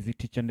 regularize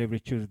it each and every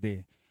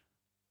Tuesday.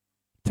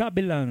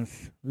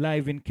 Turbulence,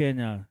 live in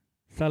Kenya.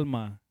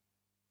 Salma.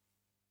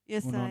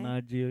 Yes,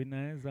 I.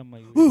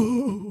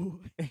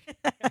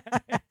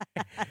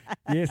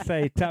 Yes,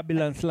 I.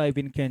 Turbulence live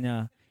in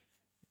Kenya.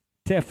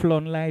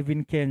 Teflon live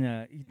in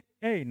Kenya.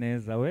 Hey,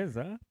 neza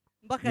weza.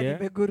 Mpaka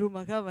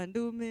nimeguruma kama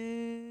ndume.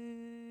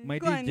 My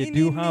DJ, do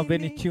you have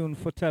any tune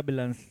for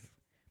Turbulence?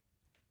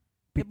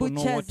 People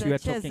know what you are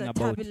talking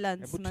about.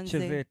 Turbulence,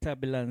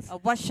 Turbulence.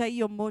 Washa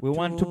hiyo moto. We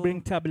want to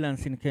bring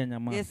Turbulence in Kenya,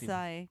 Massive. Yes,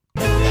 I.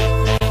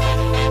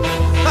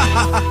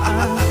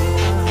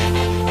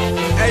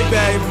 Hey,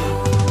 babe.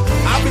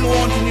 I've been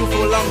wanting you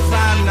for a long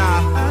time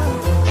now.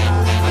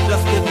 I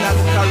just didn't have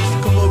the courage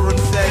to come over and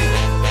say it.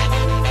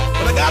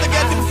 But I gotta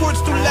get it before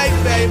it's too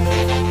late, babe.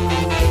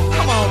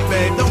 Come on,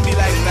 babe, don't be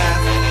like that.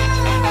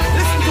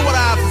 Listen to what I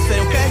have to say,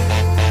 okay?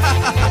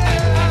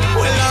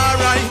 Well,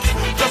 alright.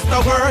 Just a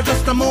word,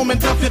 just a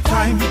moment of your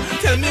time.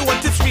 Tell me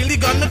what it's really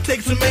gonna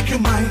take to make you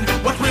mine.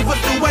 What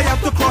rivers do I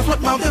have to cross?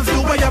 What mountains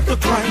do I have to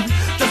climb?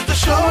 Just to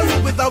show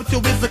you without you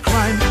is a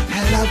crime.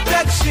 I love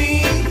that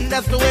sheen,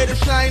 that's the way to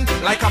shine.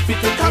 Like coffee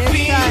to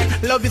caffeine,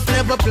 love is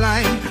never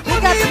blind.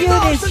 Big up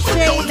Eunice,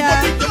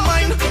 Shayna,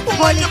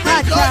 Holy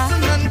Kata,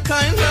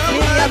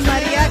 Miriam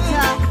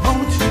Marietta,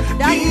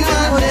 Dana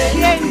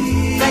Ochieng,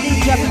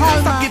 Khadija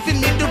Palma. Stop giving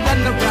me the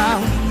run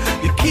around.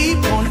 You keep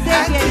on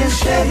acting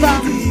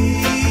shady.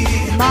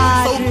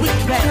 So quick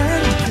to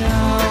turn it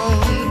down.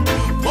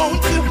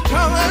 Won't you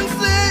come and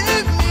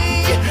save me?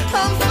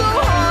 I'm so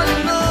all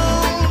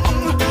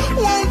alone.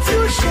 Won't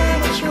you share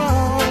what's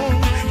wrong?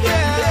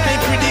 Yeah. Hey,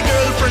 pretty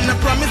girlfriend, I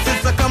promise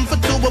it's a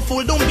comfort to a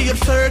fool. Don't be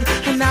absurd.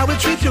 And I will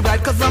treat you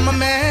right, cause I'm a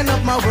man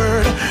of my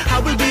word. I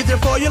will be there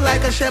for you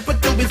like a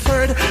shepherd to be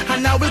served.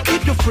 And I will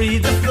keep you free,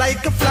 just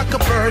like a flock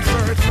of birds.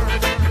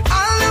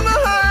 I'll never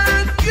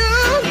hurt you,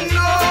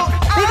 no.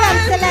 Big up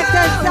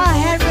Selector Star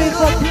Henry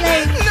for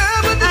playing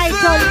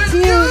Idol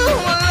tune.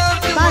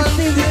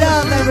 Massive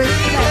love and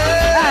respect.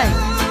 Aye.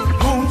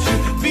 Won't you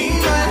be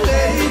my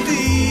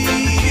lady?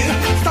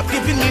 Stop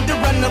giving me the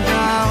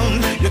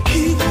runaround. You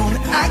keep on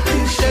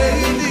acting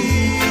shady.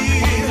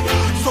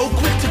 So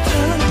quick to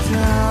turn it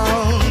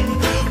down.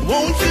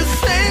 Won't you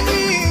save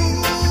me?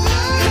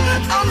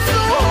 I'm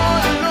so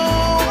all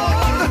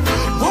alone.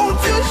 Won't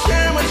you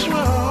share what's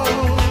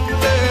wrong?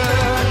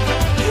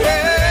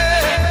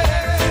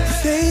 Yeah.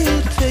 Say you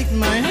take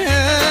my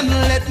hand,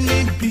 let me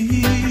be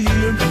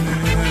your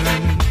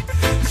man.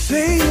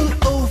 Say you'll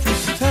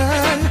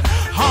overstand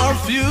our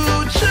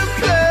future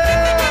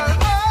plan.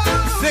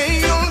 Say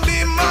you'll be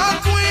my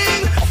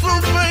queen,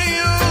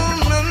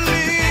 superhuman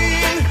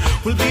being.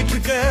 We'll be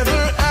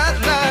together at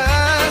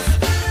last.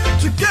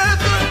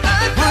 Together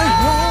at last. Why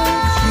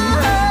won't you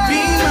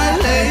be my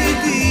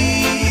lady?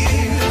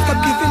 Stop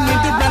giving me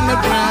the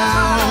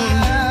runaround.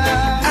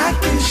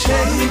 Acting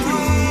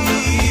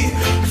shady,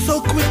 so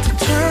quick to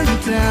turn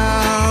it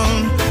down.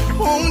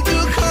 Won't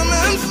you come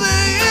and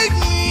save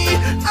me?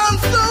 I'm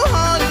so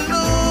all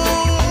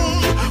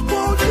alone.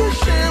 Won't you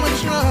share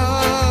what's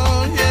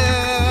wrong?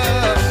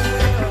 Yeah.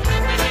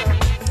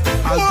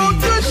 I'll be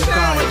your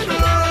guide,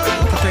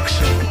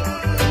 protection.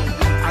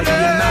 I'll be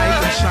your knight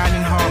in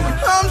shining armor.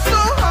 I'm so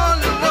all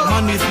alone.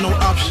 Money is no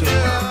option.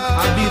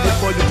 I'll be there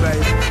for you,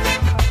 babe.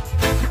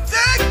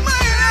 Take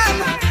my hand.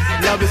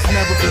 Love is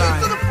never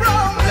blind.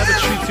 Never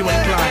treat you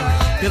inclined.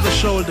 Here's a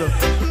shoulder.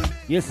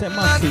 Yes, I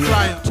must see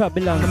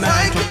Turbulence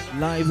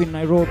live in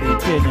Nairobi,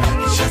 Kenya.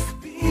 Just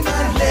be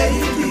my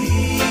lady.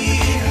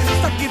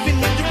 Stop giving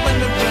me the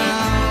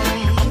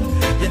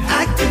runaround. You're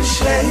acting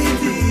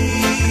shady.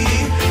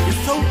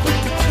 You're so quick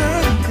to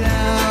turn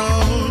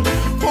down.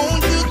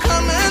 Won't you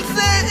come and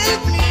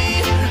save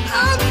me?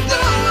 I'm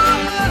so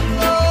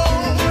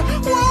alone.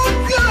 Won't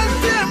you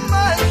share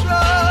my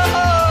soul?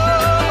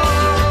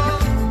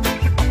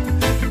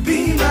 Be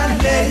my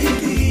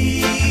lady.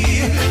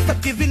 Stop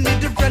giving me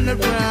the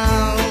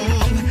runaround.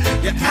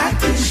 You're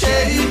acting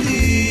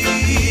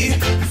shady,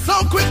 so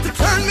quick to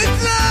turn me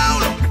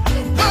down.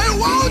 Why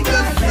won't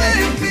you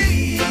save me?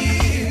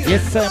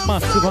 Yes, sir,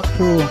 Massive and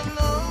Crew.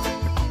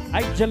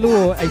 I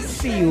Jalo, I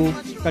see you.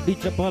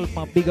 Khadija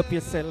Balma, big up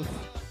yourself.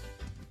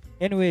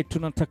 Anyway,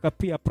 tunataka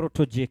pia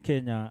Protoje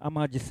Kenya,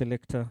 Amaji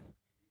Selector.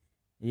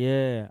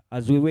 Yeah,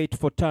 as we wait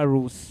for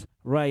Tarus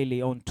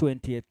Riley on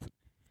 20th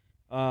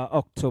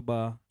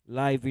October,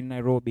 live in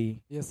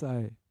Nairobi. Yes,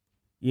 I.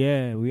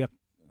 Yeah, we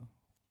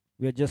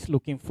are just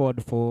looking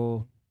forward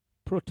for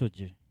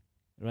Protoje,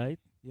 right?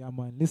 Yeah,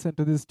 man. Listen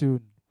to this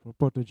tune for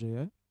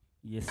Protoje, eh?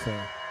 Yes,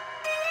 sir.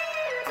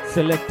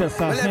 Selector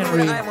Sir Well,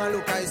 Henry. everywhere I'm a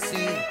look, I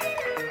see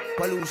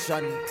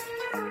pollution.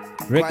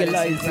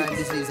 Regularize crime, it.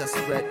 disease, a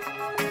spread.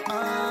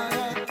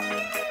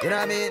 You know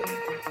what I mean?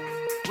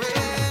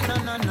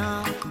 Well,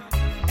 no.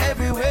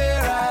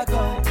 Everywhere I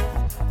go,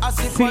 I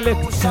see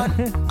pollution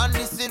and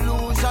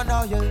disillusion.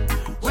 Oh yeah.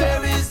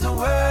 Where is the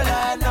world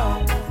I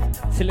know?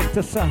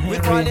 Selector Sir We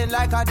Henry. falling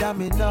like a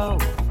domino.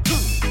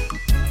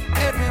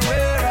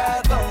 Everywhere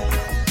I go,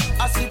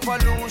 I see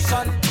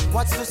pollution.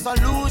 What's the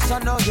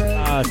solution? Oh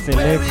yeah.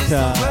 Where is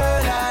the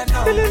world I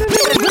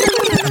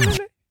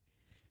know?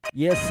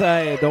 Yes,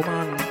 I, the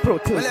man,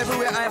 Protoje. Well,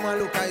 everywhere I'm a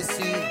look, I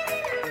see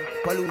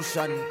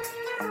pollution.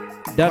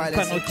 That violence,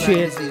 cannot crime,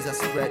 change. disease, a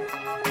spread.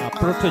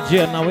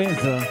 Protoje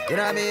anaweza. You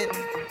know what I mean?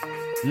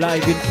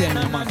 Live in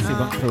Kenya, massive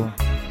and crew.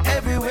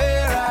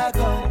 Everywhere I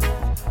go,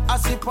 I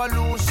see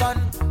pollution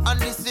and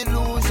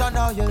disillusion.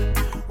 Oh yeah.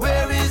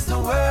 Where is the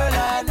world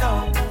I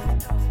know?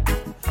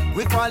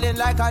 We falling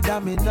like a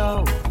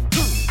domino.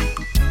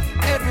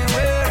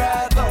 Everywhere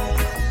I go,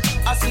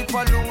 I see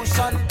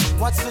pollution.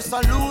 What's the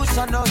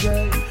solution? Oh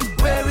yeah.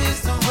 Where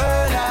is the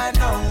world I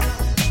know?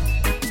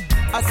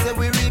 I say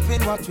we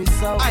reaping what we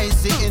sow. I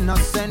see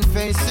innocent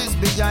faces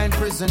behind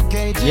prison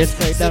cages. Yes,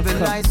 I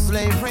civilized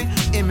slavery,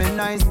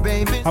 immunized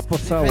babies.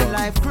 Living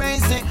life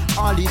crazy,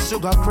 all these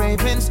sugar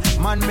cravings.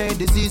 Man-made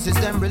diseases,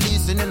 them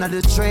releasing into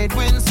the trade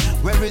winds.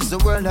 Where is the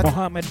world that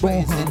Mohammed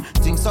Bohan?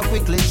 Things are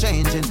quickly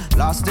changing.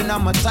 Lost in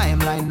my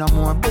timeline, no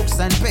more books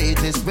and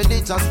pages.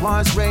 Religious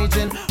wars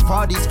raging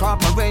for these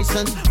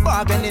corporations,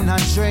 bargaining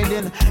and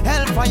trading.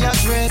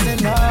 Hellfire's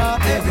raising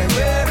up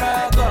everywhere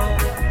I go.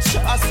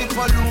 I see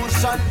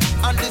pollution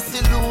and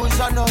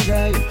disillusion, oh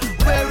yeah.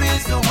 Where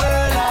is the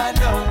world I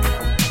know?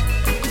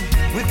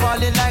 We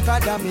falling like a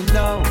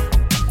domino.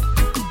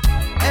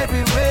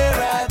 Everywhere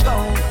I go,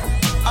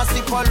 I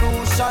see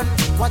pollution.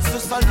 What's the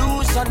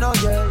solution, oh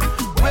yeah?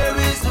 Where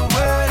is the world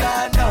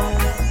I know?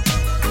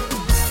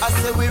 I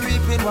say we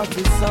reaping what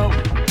we sow.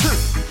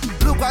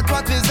 Look at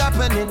what is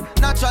happening,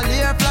 natural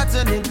air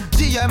flattening,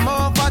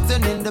 GMO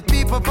fattening, the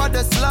people for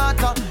the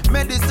slaughter,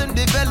 medicine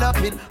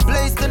developing,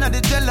 placed in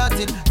the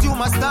gelatin,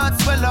 tumor start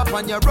swell up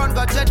and you run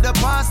go check the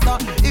pastor.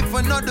 If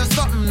we not do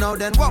something now,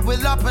 then what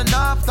will happen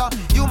after?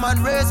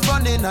 Human race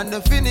running and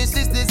the finish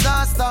is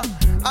disaster.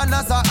 And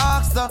as I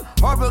asked her,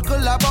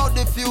 oracle about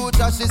the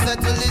future, she said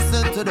to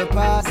listen to the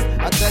past.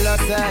 I tell her,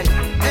 say,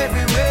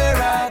 everywhere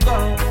I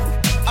go,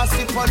 I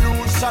see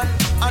pollution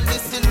and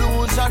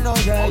disillusion, oh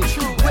yeah.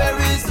 Where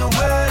is the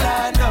world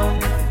I know?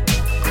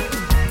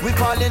 We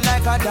falling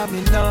like a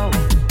domino.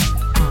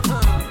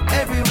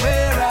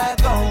 Everywhere I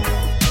go,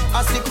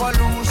 I see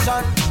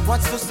pollution.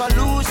 What's the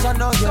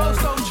solution, oh yeah?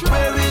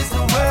 Where is the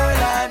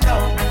world I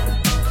know?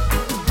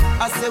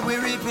 I say we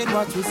reaping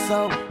what we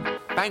sow.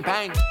 Bang,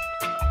 bang.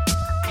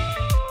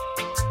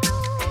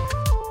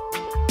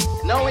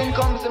 Now in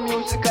comes the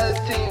musical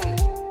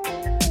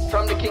thing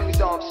from the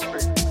King's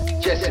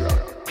Offspring, Jesse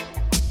Rock.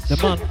 The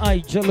man I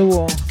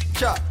Jaluo.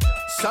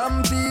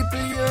 Some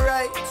people you're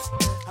right,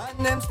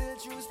 and them still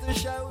choose to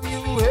show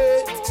you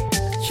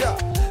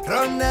hate.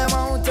 Run them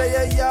out of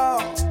your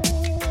yard.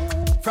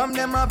 From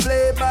them I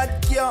play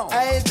bad girl.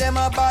 I them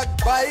a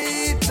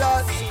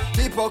backbiters.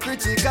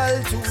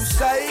 Hypocritical to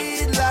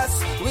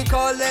sideless. We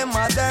call them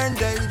modern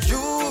day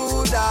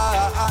Judas.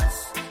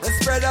 The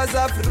spreaders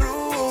of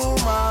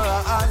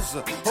rumors.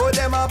 Oh,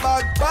 them a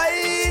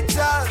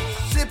backbiters.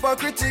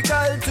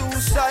 Hypocritical to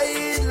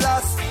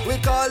sideless. We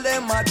call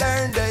them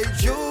modern day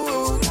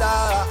Judas.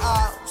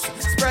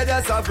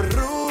 Spreaders of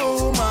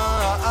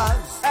rumors.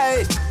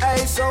 Hey,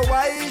 so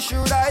why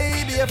should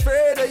I be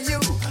afraid of you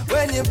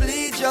when you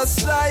bleed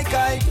just like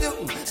I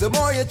do? The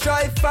more you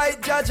try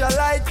fight, judge a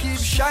light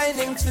keeps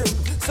shining through.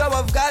 So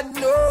I've got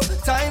no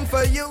time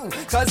for you,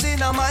 cause in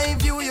my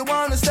view you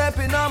wanna step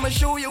in on my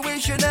shoe. You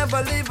wish you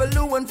never leave a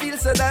loo and feel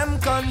so damn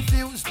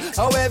confused.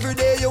 How every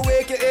day you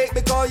wake you ache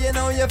because you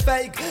know you're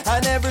fake,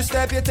 and every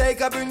step you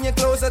take I bring you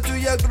closer to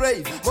your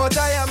grave. But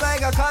I am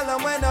like a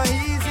column when I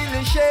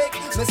easily shake.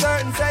 Me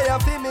certain say I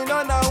feel me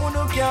none of who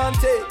no can't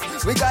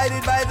take. We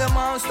guided by the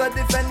monster,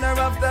 defender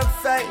of the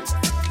faith.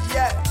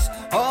 Yes,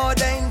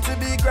 ordained to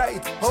be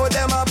great. Oh,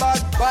 them a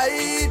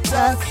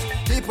backbiters.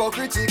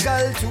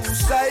 Hypocritical to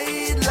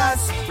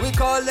sideless. We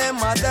call them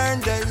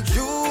modern day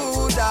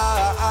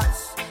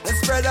Judas. The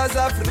spreaders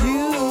of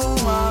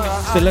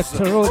rumors.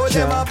 Selector Roger. Oh,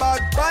 them a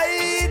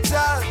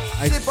backbiters.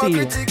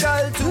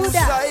 Hypocritical to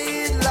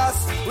sideless.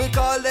 We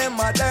call them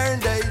modern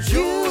day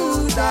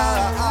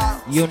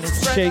Judas.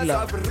 Eunice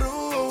Shayla.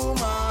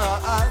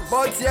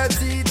 But your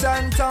teeth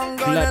and tongue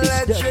gonna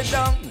let you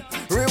down.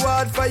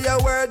 Reward for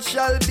your words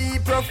shall be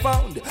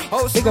profound.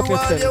 How Pick up slew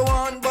all yourself. you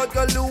want, but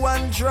go loo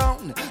and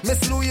drown. Me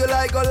slew you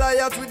like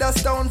Goliath with a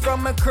stone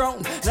from a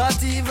crown.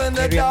 Not even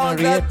the Miriam dog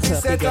that Marietta, we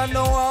set big up. on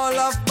the wall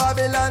of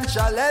Babylon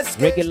shall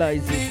escape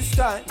Regularize it. this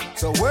time.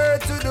 So word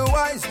to the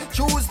wise,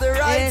 choose the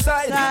right Yes,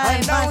 side.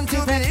 And down to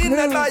massive be and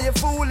hindered crew. by your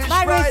foolish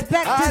My pride.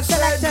 respect to I said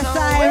Selector no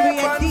Sahiri and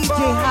weapon DJ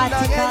formed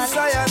against Hartigan.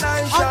 I and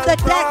I On shall the deck,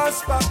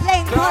 prosper,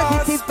 playing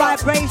positive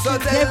prosper. vibrations So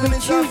tell every me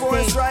some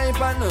force Tuesday.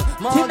 ripen.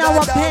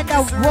 Tunawapenda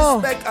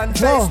wo, Disrespect and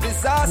wo, face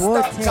disaster.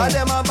 wote. Cause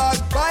them a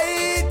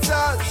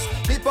backbiters,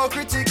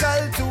 hypocritical,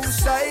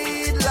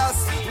 two-sideless.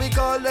 We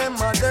call them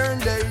modern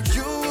day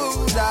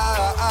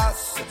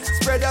Judas,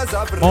 spreaders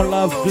of More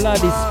love,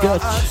 Gladys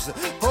Dutch. rumors.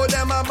 Oh,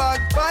 them a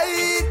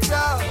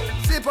backbiters,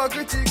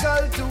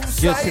 hypocritical,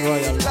 Jesse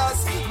Royal.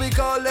 two-sideless. We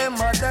call them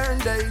modern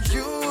day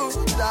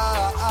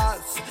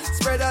Judas,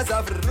 spreaders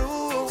of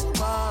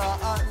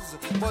rumors.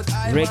 But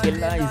I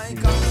Regularize it.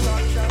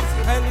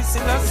 Haile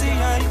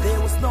Selassie, there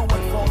was no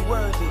one found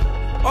worthy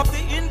of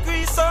the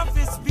increase of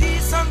his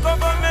peace and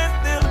government.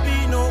 There'll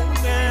be no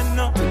end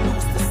to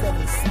lose the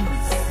 7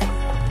 seas.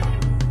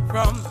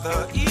 From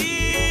the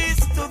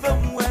east to the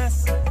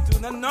west, to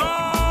the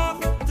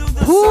north, to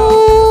the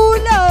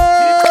Pull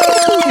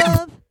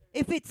up.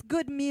 If it's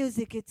good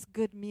music, it's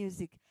good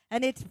music.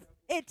 And it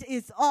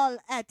is all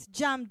at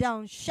Jam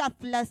Down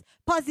Shufflers,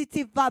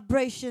 Positive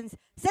Vibrations.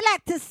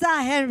 Selector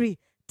Sir Henry,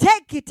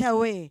 take it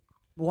away.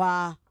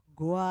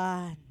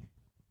 Wagwan.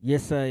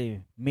 Yes,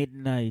 I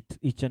midnight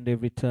each and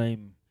every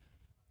time.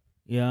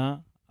 Yeah,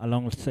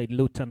 alongside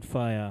Luton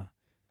Fire.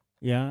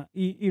 Yeah,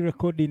 I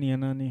recording ya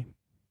nani?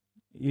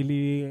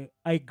 Ili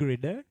high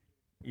grade, eh?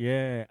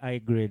 Yeah, high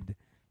grade.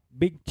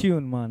 Big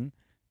tune, man.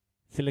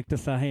 Selector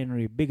Sir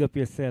Henry, big up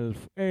yourself.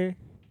 Eh?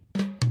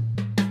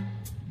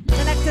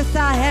 Selector Sir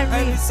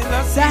Henry,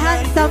 the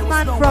handsome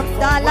man from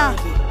Dala,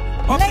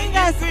 playing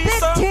us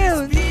big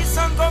tunes.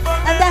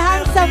 And the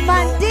handsome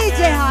man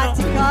DJ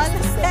Hartical.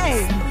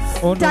 Hey,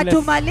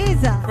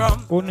 tatumaliza.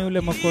 Uni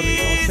ule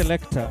makorino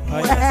selector.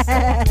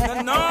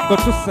 Ko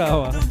tu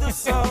sawa.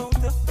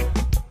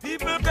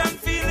 people can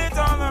feel it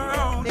all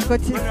around. Niko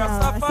tu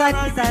sawa.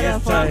 Asante sana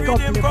for I-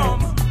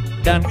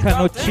 compliment. Dan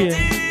Kanoche,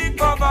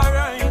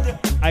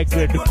 I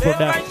grade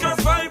production.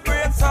 Just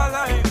vibrates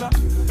alive.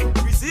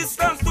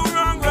 Resistance to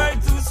wrong,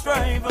 right to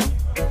strive.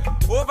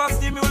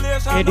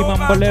 Overstimulation. Eddie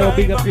Mamboleo,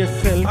 big up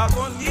yourself. I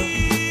gon'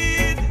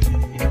 need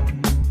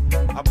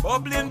a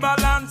bubbling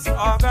balance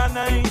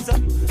organizer.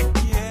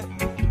 Yeah.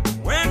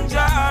 When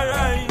Jah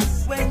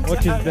arise.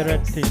 What is the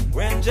red thing?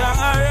 When Jah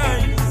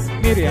arise.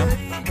 Miriam.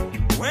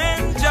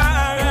 When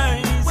Jah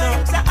arise.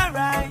 When Jah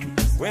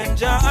arise. When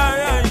Jah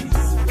arise.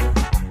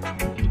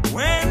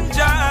 When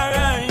Jah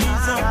arise.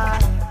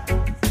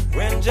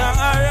 When Jah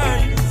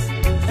arise.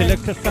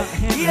 Selector Sir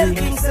Hail Henry.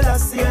 King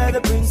Selassie,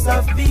 the Prince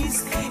of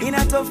Peace. In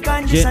a tough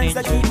conditions,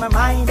 I keep my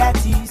mind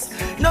at ease.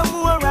 No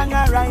more wrong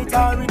or right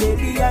or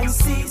rebellion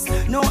cease.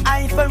 No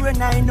eye for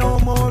an eye, no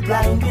more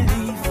blind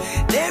belief.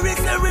 There is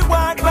a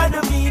reward for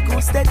the meek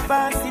who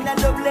steadfast in a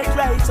love, let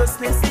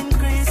righteousness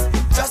increase.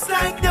 Just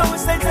like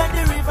those sides of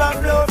the river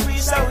flow free,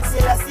 shout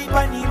Selassie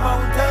on the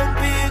mountain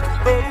peak.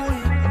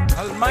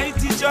 Oh,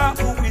 Almighty Jah,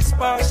 who is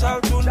partial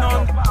to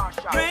none,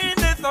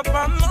 raineth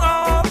upon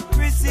all,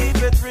 receive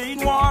it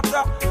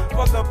rainwater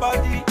for the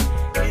body.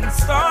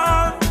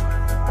 Install,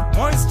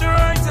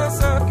 moisturize your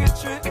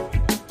circuitry,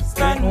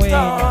 stand Wayne.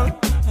 tall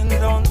and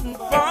don't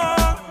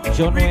fall.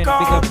 John Wayne, big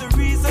Recall up. the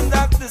reason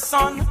that the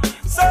sun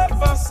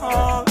serves us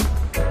all,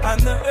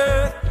 and the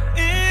earth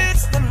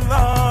is the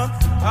Lord.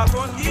 I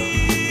gon'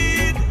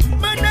 need,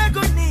 man, I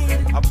go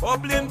need a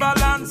bubbling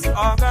balance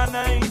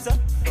organizer.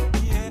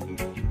 Yeah.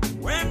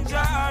 When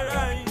Jah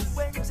arise,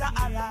 when Jah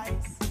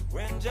arise.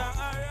 when Jah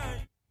arise.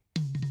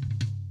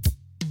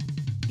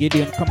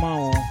 Gideon, come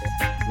on.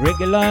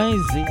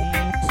 Regularize it.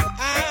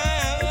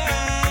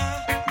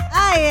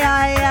 Ay,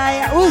 ay, ay.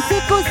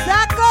 Usiku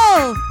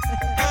zako.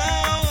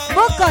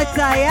 Muko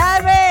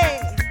tayari.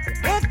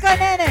 Iko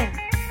nene.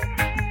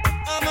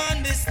 I'm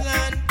on this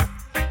land,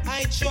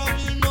 I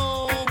trouble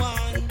no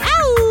one.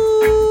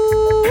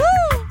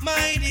 Ow!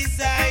 My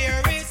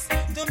desire is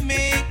to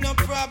make no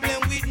problem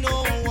with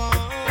no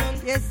one.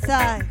 Yes,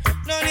 sir.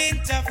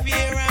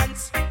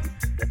 Non-interference,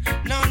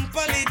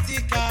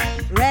 non-political.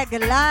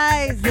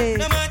 Regularize it.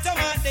 No matter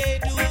what they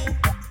do,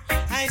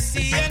 I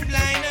see and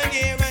blind and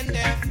hear and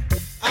deaf.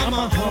 I'm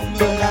a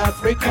humble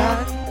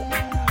African.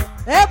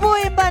 Hebu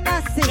imba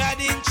nasi.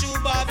 Treading through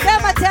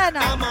Sema Babylon.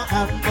 tena. I'm a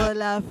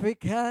Humble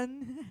African.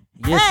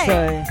 Yes,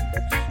 Hey.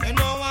 I. You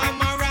know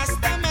I'm a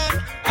Rasta man.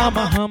 I'm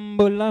a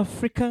humble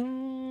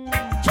African.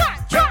 Cha,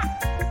 cha.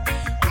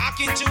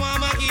 Talking to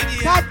I'm a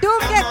Gideon.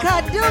 Kadunge, I'm a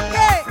humble kadunge.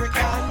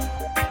 African.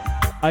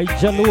 I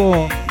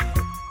Jaluo.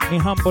 Ni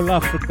humble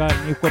African.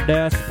 Yuko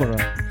diaspora.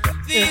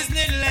 These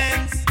little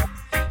hands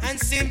and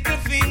simple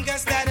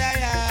fingers that I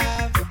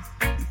have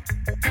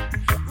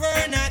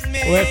were not We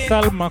made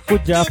Salma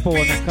kuja hapo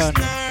to pinch onekana.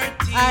 nor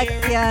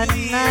Akia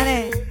tear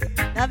nane.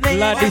 Na venye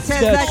Gladys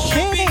wacheza Dutch.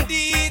 chini.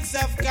 deeds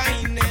of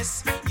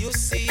kindness, you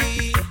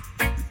see,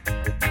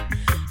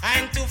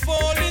 and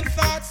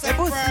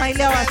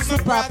Smiley wa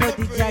super hapo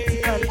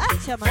dijatical.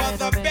 Acha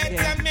maneno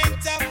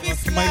mengi.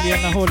 Smiley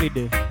ana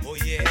holiday.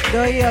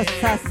 Ndio hiyo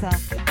sasa.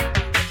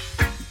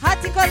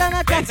 Article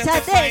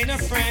anatafuta date.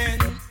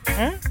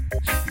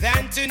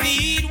 Than to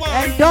need one.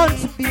 And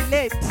don't be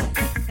late.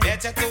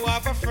 Better to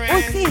have a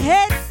friend.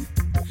 Usihate.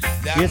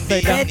 Yes,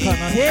 I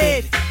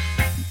hate.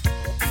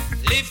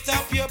 Lift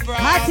up your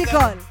brother.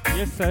 Article.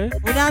 Yes, sir.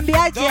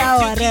 Unaambiaje hao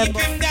warembo?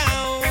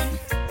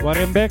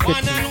 Warembeke tu.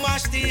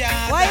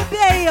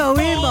 Waibie hiyo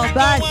wimbo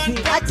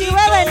basi. Ati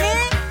wewe ni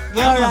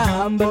you're a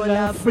humble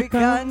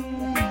African.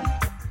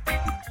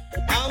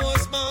 I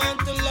was born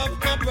to love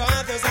my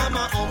brothers. I'm a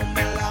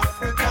humble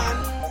African.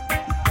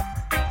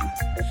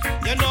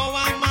 You know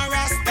I'm a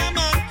Rasta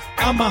man.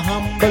 I'm a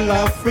humble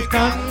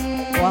African.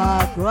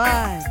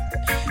 Wagwan.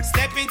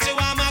 Step into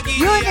a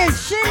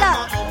Eunice Sheila. I'm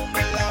a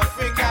humble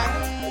African.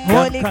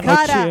 Holy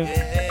Kara.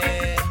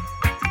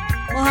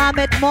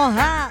 Mohammed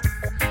Moha.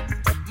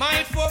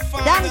 My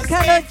forefathers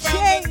Duncan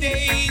came from the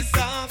days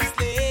of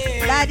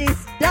slavery.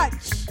 Gladys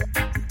Dutch.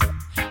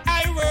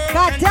 I work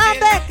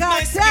Katambe, until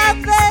my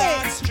skin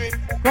starts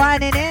stripped.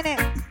 Kwani nini?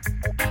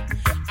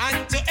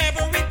 And to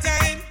every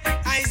time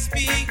I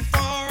speak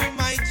for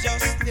my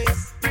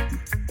justice,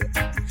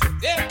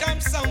 there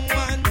comes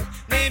someone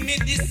name me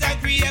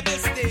disagreeable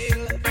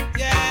still.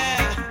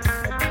 Yeah.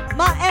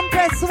 My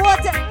Empress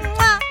wote.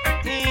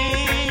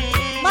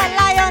 My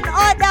Lion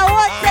Order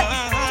wote.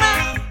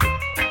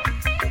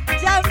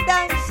 Jam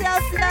down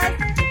shelfless.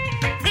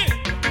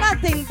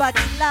 Nothing but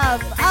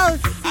love. I'll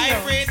see you.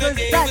 Because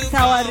that's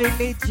our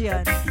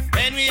religion.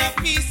 When we have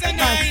peace and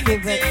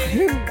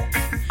unity,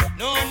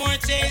 no more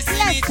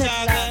chasing each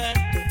other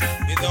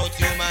without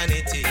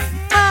humanity.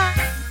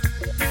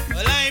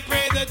 Well, I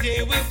pray the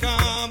day will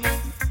come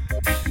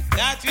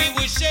that we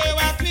will share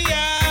what we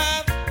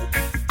have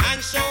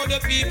and show the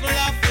people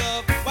of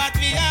love what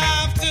we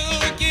have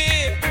to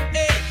give.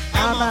 Hey,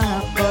 I'm a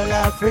humble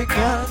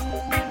African.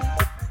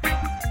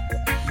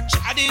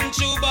 Chatting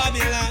through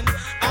Babylon,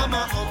 I'm a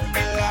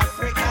humble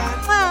African.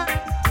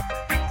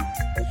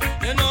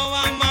 You know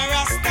I'm a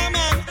Rasta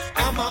man,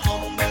 I'm a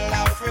humble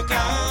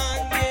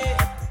African. Yeah.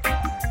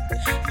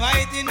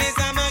 Fighting is a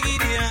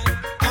Gideon,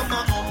 I'm a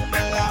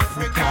humble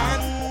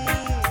African.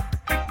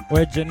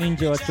 Weje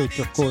ninje wacho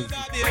uchokozi.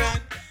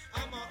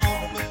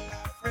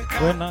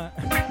 Wena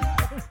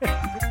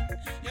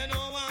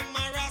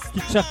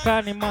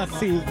kichakani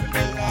massive.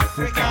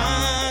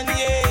 African,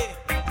 yeah.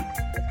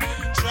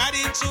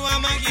 Trading to a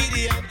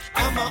Gideon,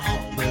 I'm a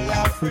humble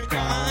African,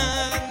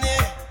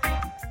 yeah.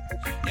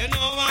 You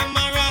know I'm a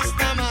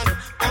Rasta man,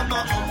 I'm a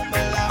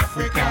humble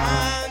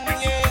African,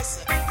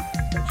 yes.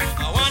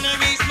 I wanna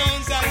reach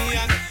Mount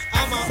Zion,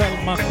 I'm a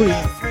Selma humble Queen.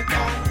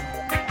 African,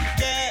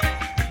 yeah.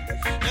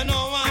 You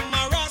know I'm a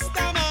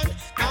Rasta man,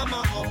 I'm a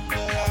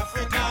humble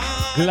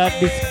African.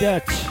 Gladys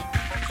Dutch.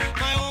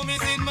 My home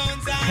is in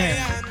Mount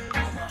Zion,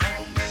 I'm a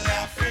humble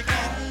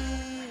African.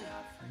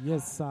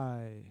 Yes,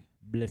 I.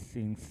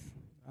 Blessings.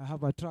 I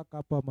have a track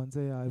hapa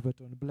manze ya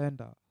Everton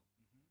Blender.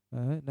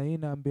 Na hii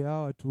naambia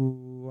hawa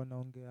watu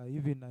wanaongea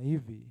hivi na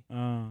hivi.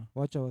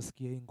 Wacha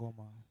wasikie hii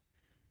ngoma.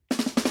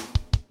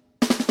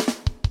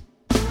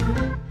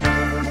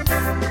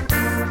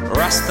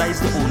 Rasta is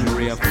the only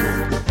way of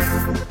growth.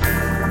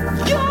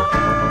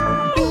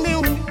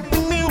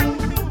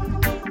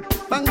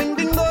 Bang ding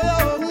ding go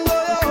yo.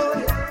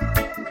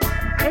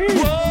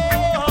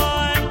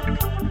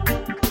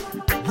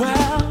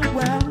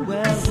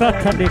 Well.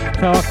 Saturday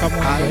kutawaka I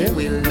Monday.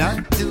 will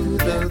not do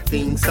the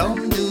things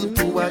some do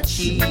to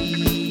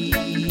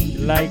achieve.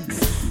 Like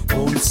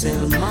won't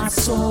sell my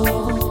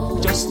soul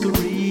just to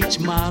reach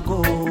my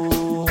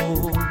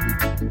goal.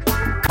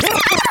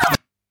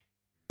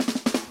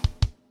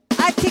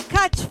 I can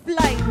catch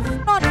flights,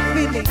 not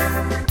feelings.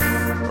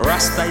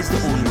 Rasta is the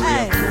only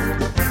way of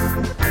growth.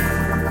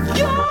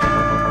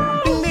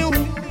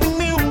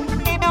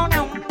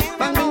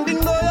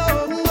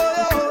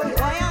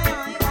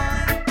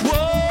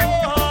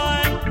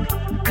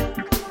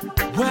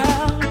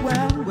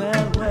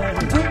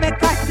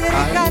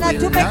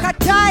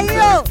 Tumekataa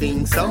hiyo.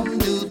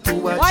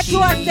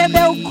 Watu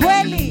waseme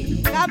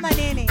ukweli kama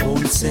nini?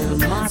 Won't sell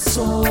my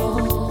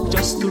soul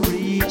just to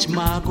reach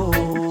my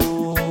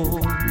goal.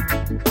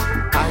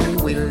 I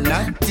will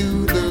not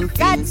do the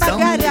God things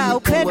some Magara, do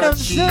to upendo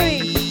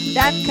mzuri, achieve.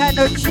 Duncan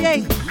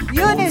Ochieng,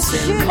 Eunice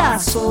Sheila,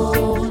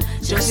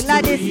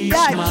 Gladys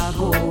Dutch,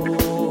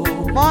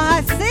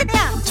 Moha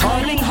Senior.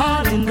 Toiling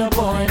hard in the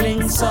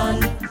boiling sun.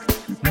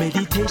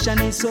 Meditation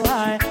is so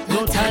high,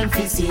 no time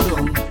for sit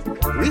down.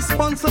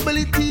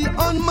 Responsibility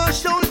on my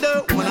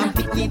shoulder. When I'm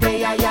picking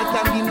day, I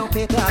can be no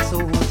paper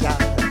soldier.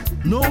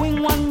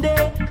 Knowing one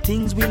day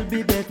things will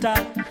be better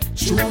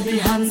through the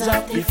hands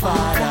of the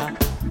Father.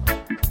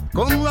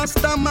 Come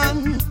Rasta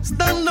man,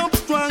 stand up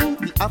strong.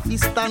 We have to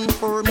stand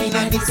for me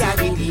and the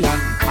Caribbean.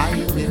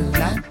 I will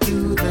not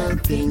do the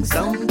things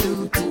some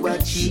do to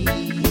achieve.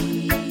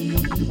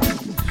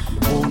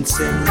 Won't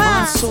sell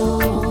my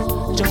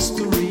soul just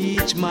to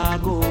reach my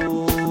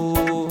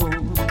goal.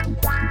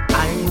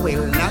 I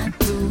will not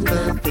do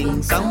the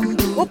things I'm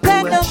due to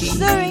Upendo achieve.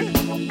 mzuri,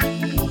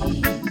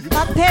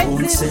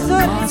 mapenzi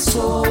mzuri.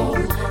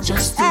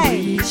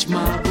 Hey,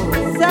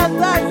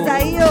 sambaza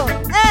hiyo.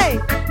 Hey,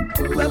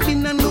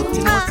 Rapping and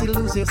nothing but to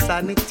lose your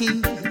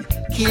sanity.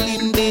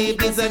 Killing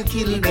babies and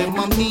killing them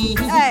mommy.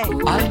 hey.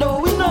 Although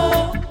we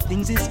know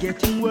things is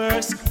getting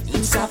worse,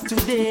 it's up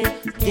today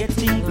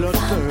getting blood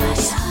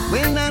curse.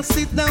 When I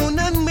sit down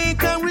and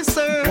make a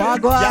research,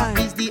 Wagwan.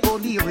 Jah is the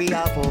only ray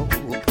of hope.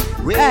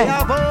 Ray Hey.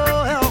 of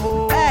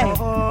hope. Hey.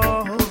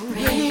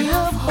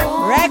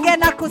 Reggae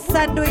na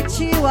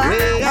kusandwichiwa.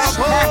 Ray of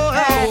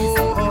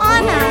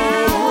hope.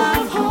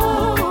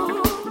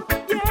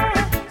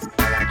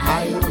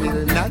 I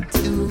will not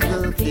do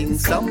the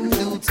things some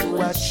do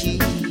to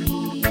achieve.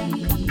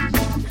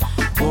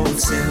 Won't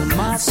sell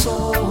my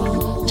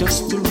soul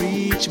just to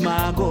reach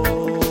my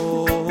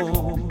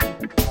goal.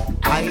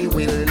 I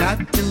will not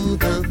do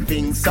the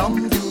things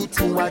some do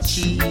to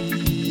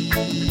achieve.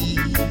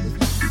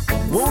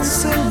 Won't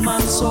sell my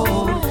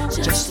soul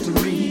just to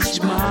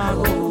reach my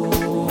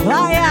goal.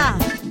 Fire.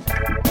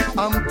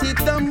 Humpty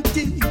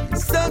Dumpty,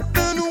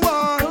 certain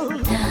wall.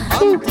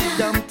 Humpty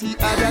Dumpty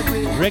had a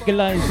great.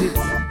 Regularize it.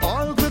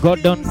 All the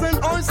Gordon. kings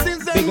and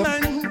horses Big and up.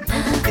 men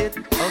get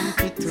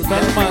Humpty to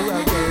Salma.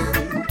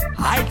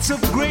 Heights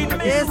of great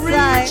men Yes,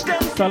 reached I.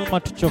 and Salma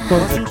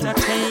tuchokoze wasn't tu.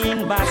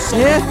 attained by some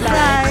Yes,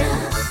 light.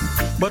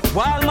 I. But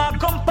while my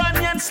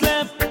companions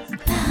slept,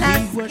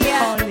 we were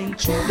calling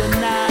through the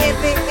night.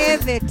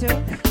 Every too.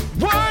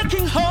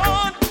 Working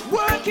hard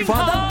for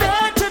the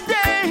better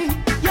day.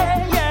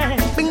 Yeah,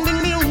 yeah. Bing,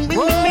 bing, bing, bing,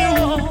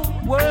 Whoa,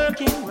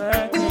 working.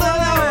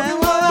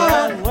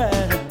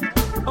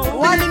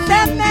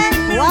 Waseme,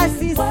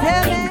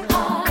 wasiseme,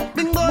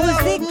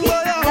 muziki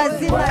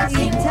lazima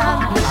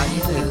itambe.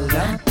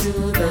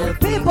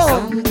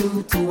 People,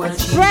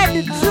 spread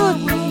the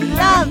truth,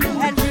 love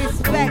and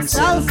respect.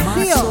 Au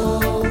sio?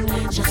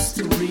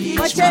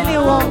 Wacheni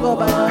uongo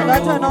bana,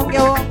 watu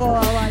wanaongea uongo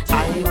wawache.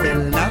 I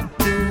will not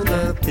do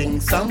the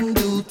things some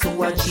do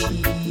to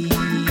achieve.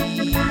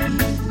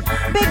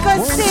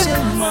 Because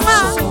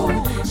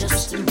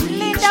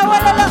Linda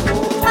Walala,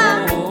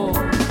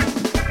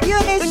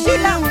 Eunice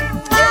Sheila,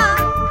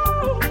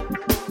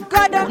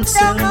 Gordon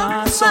Dongo,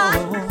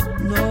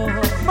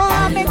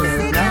 Mohammed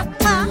Sina,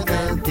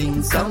 The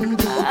things some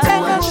do to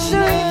Upendo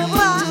achieve.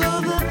 Mzuri,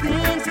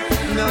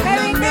 No,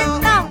 Mary no, no.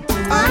 Nina,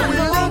 I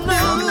will not do.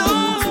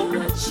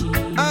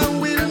 I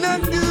will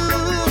not do.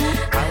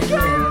 I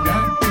will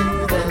not do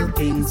the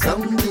things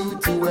some do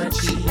to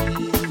achieve.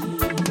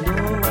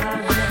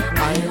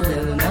 I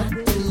will not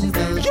do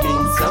the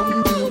things some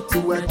do to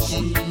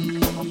achieve.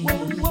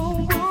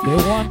 They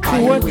want I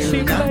to will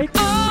achieve not like do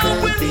the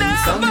things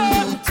some do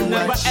to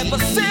Never achieve. ever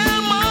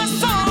sell my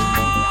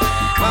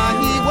soul.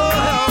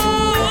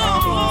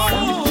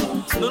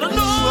 No, no,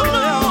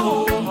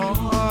 no,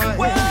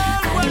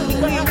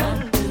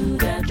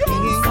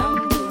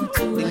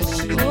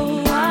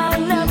 I'll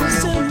never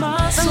sell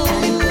my soul.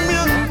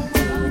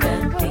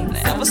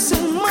 Never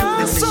sell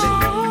my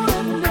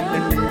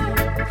soul.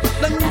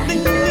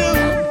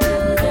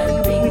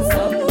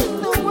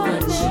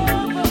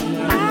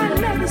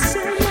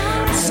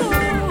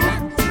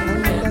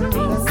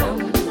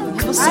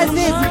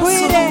 Aziz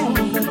Bwire,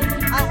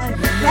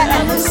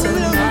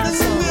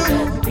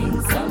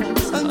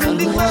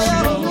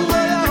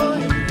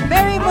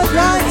 Mary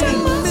Mugani,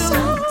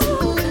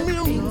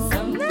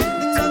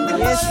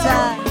 yes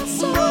sir,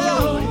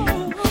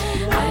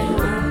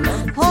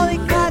 Holy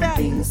Kada,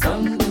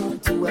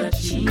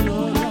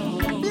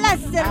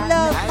 blessed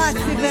love,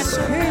 massive and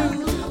true.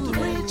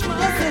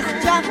 This is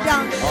Jump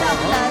Down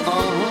Shufflers.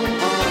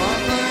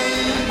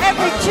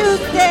 Every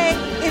Tuesday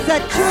is a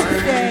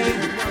Tuesday.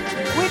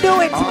 We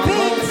do it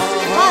big,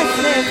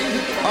 massive,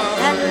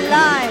 and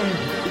live.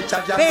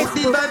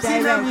 Facebook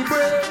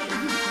Direct.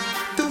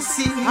 To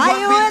see Are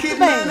you what with wicked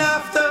me? man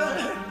after.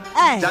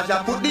 Hey.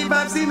 Jaja put the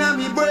vibes in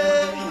me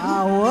brain.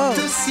 Oh, whoa.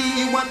 To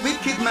see what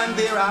wicked man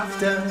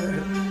thereafter.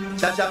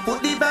 Jaja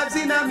put the vibes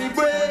in me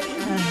brain.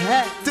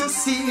 To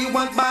see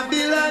what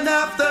Babylon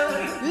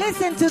after.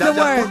 Listen to the Jaja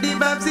word. put the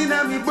vibes in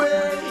me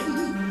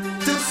brain.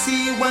 To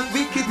see what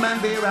wicked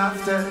man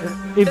thereafter.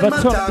 If Them a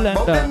a top talk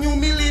about blender. the new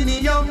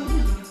millennium.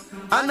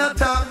 And I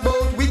talk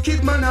about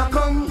wicked man a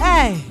come.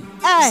 Hey,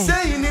 hey.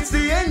 Saying it's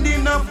the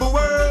ending of the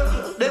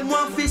world. Them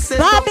want to say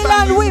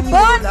Babylon, we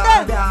burn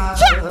them.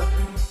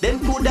 Them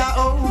put a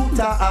out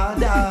order.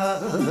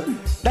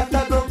 That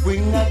a go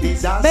bring a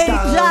disaster. May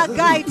Jah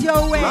guide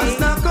your way.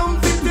 Rasta come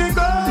to take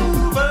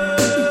over.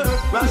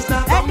 Rasta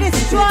And come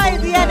destroy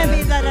the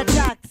enemies and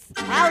attacks.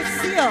 I'll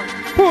see you.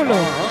 Pull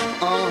up.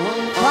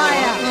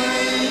 Fire.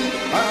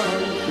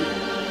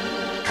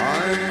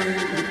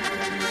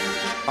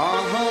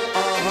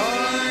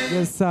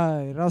 Yes,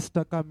 I.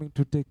 Rasta coming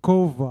to take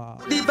over.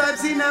 the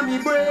vibes in me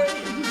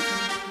brain.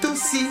 To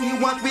see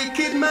what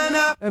wicked man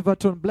up.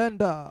 Everton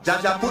Blender.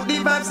 Jaja put the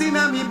vibes in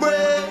me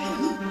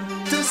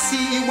brain. To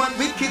see what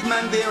wicked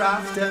man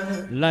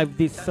thereafter. Live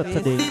this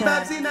Saturday. The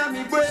vibes in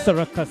me brain.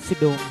 Saraka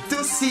Sidon.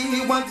 To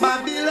see what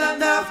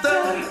Babylon after.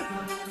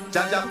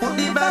 Jaja put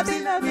the vibes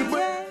in me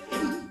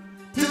brain.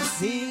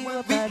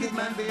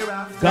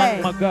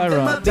 Gang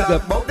Magara, big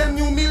up. About them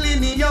new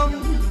millennium,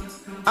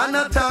 and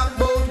I talk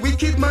about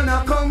wicked man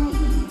a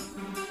come,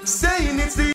 saying it's the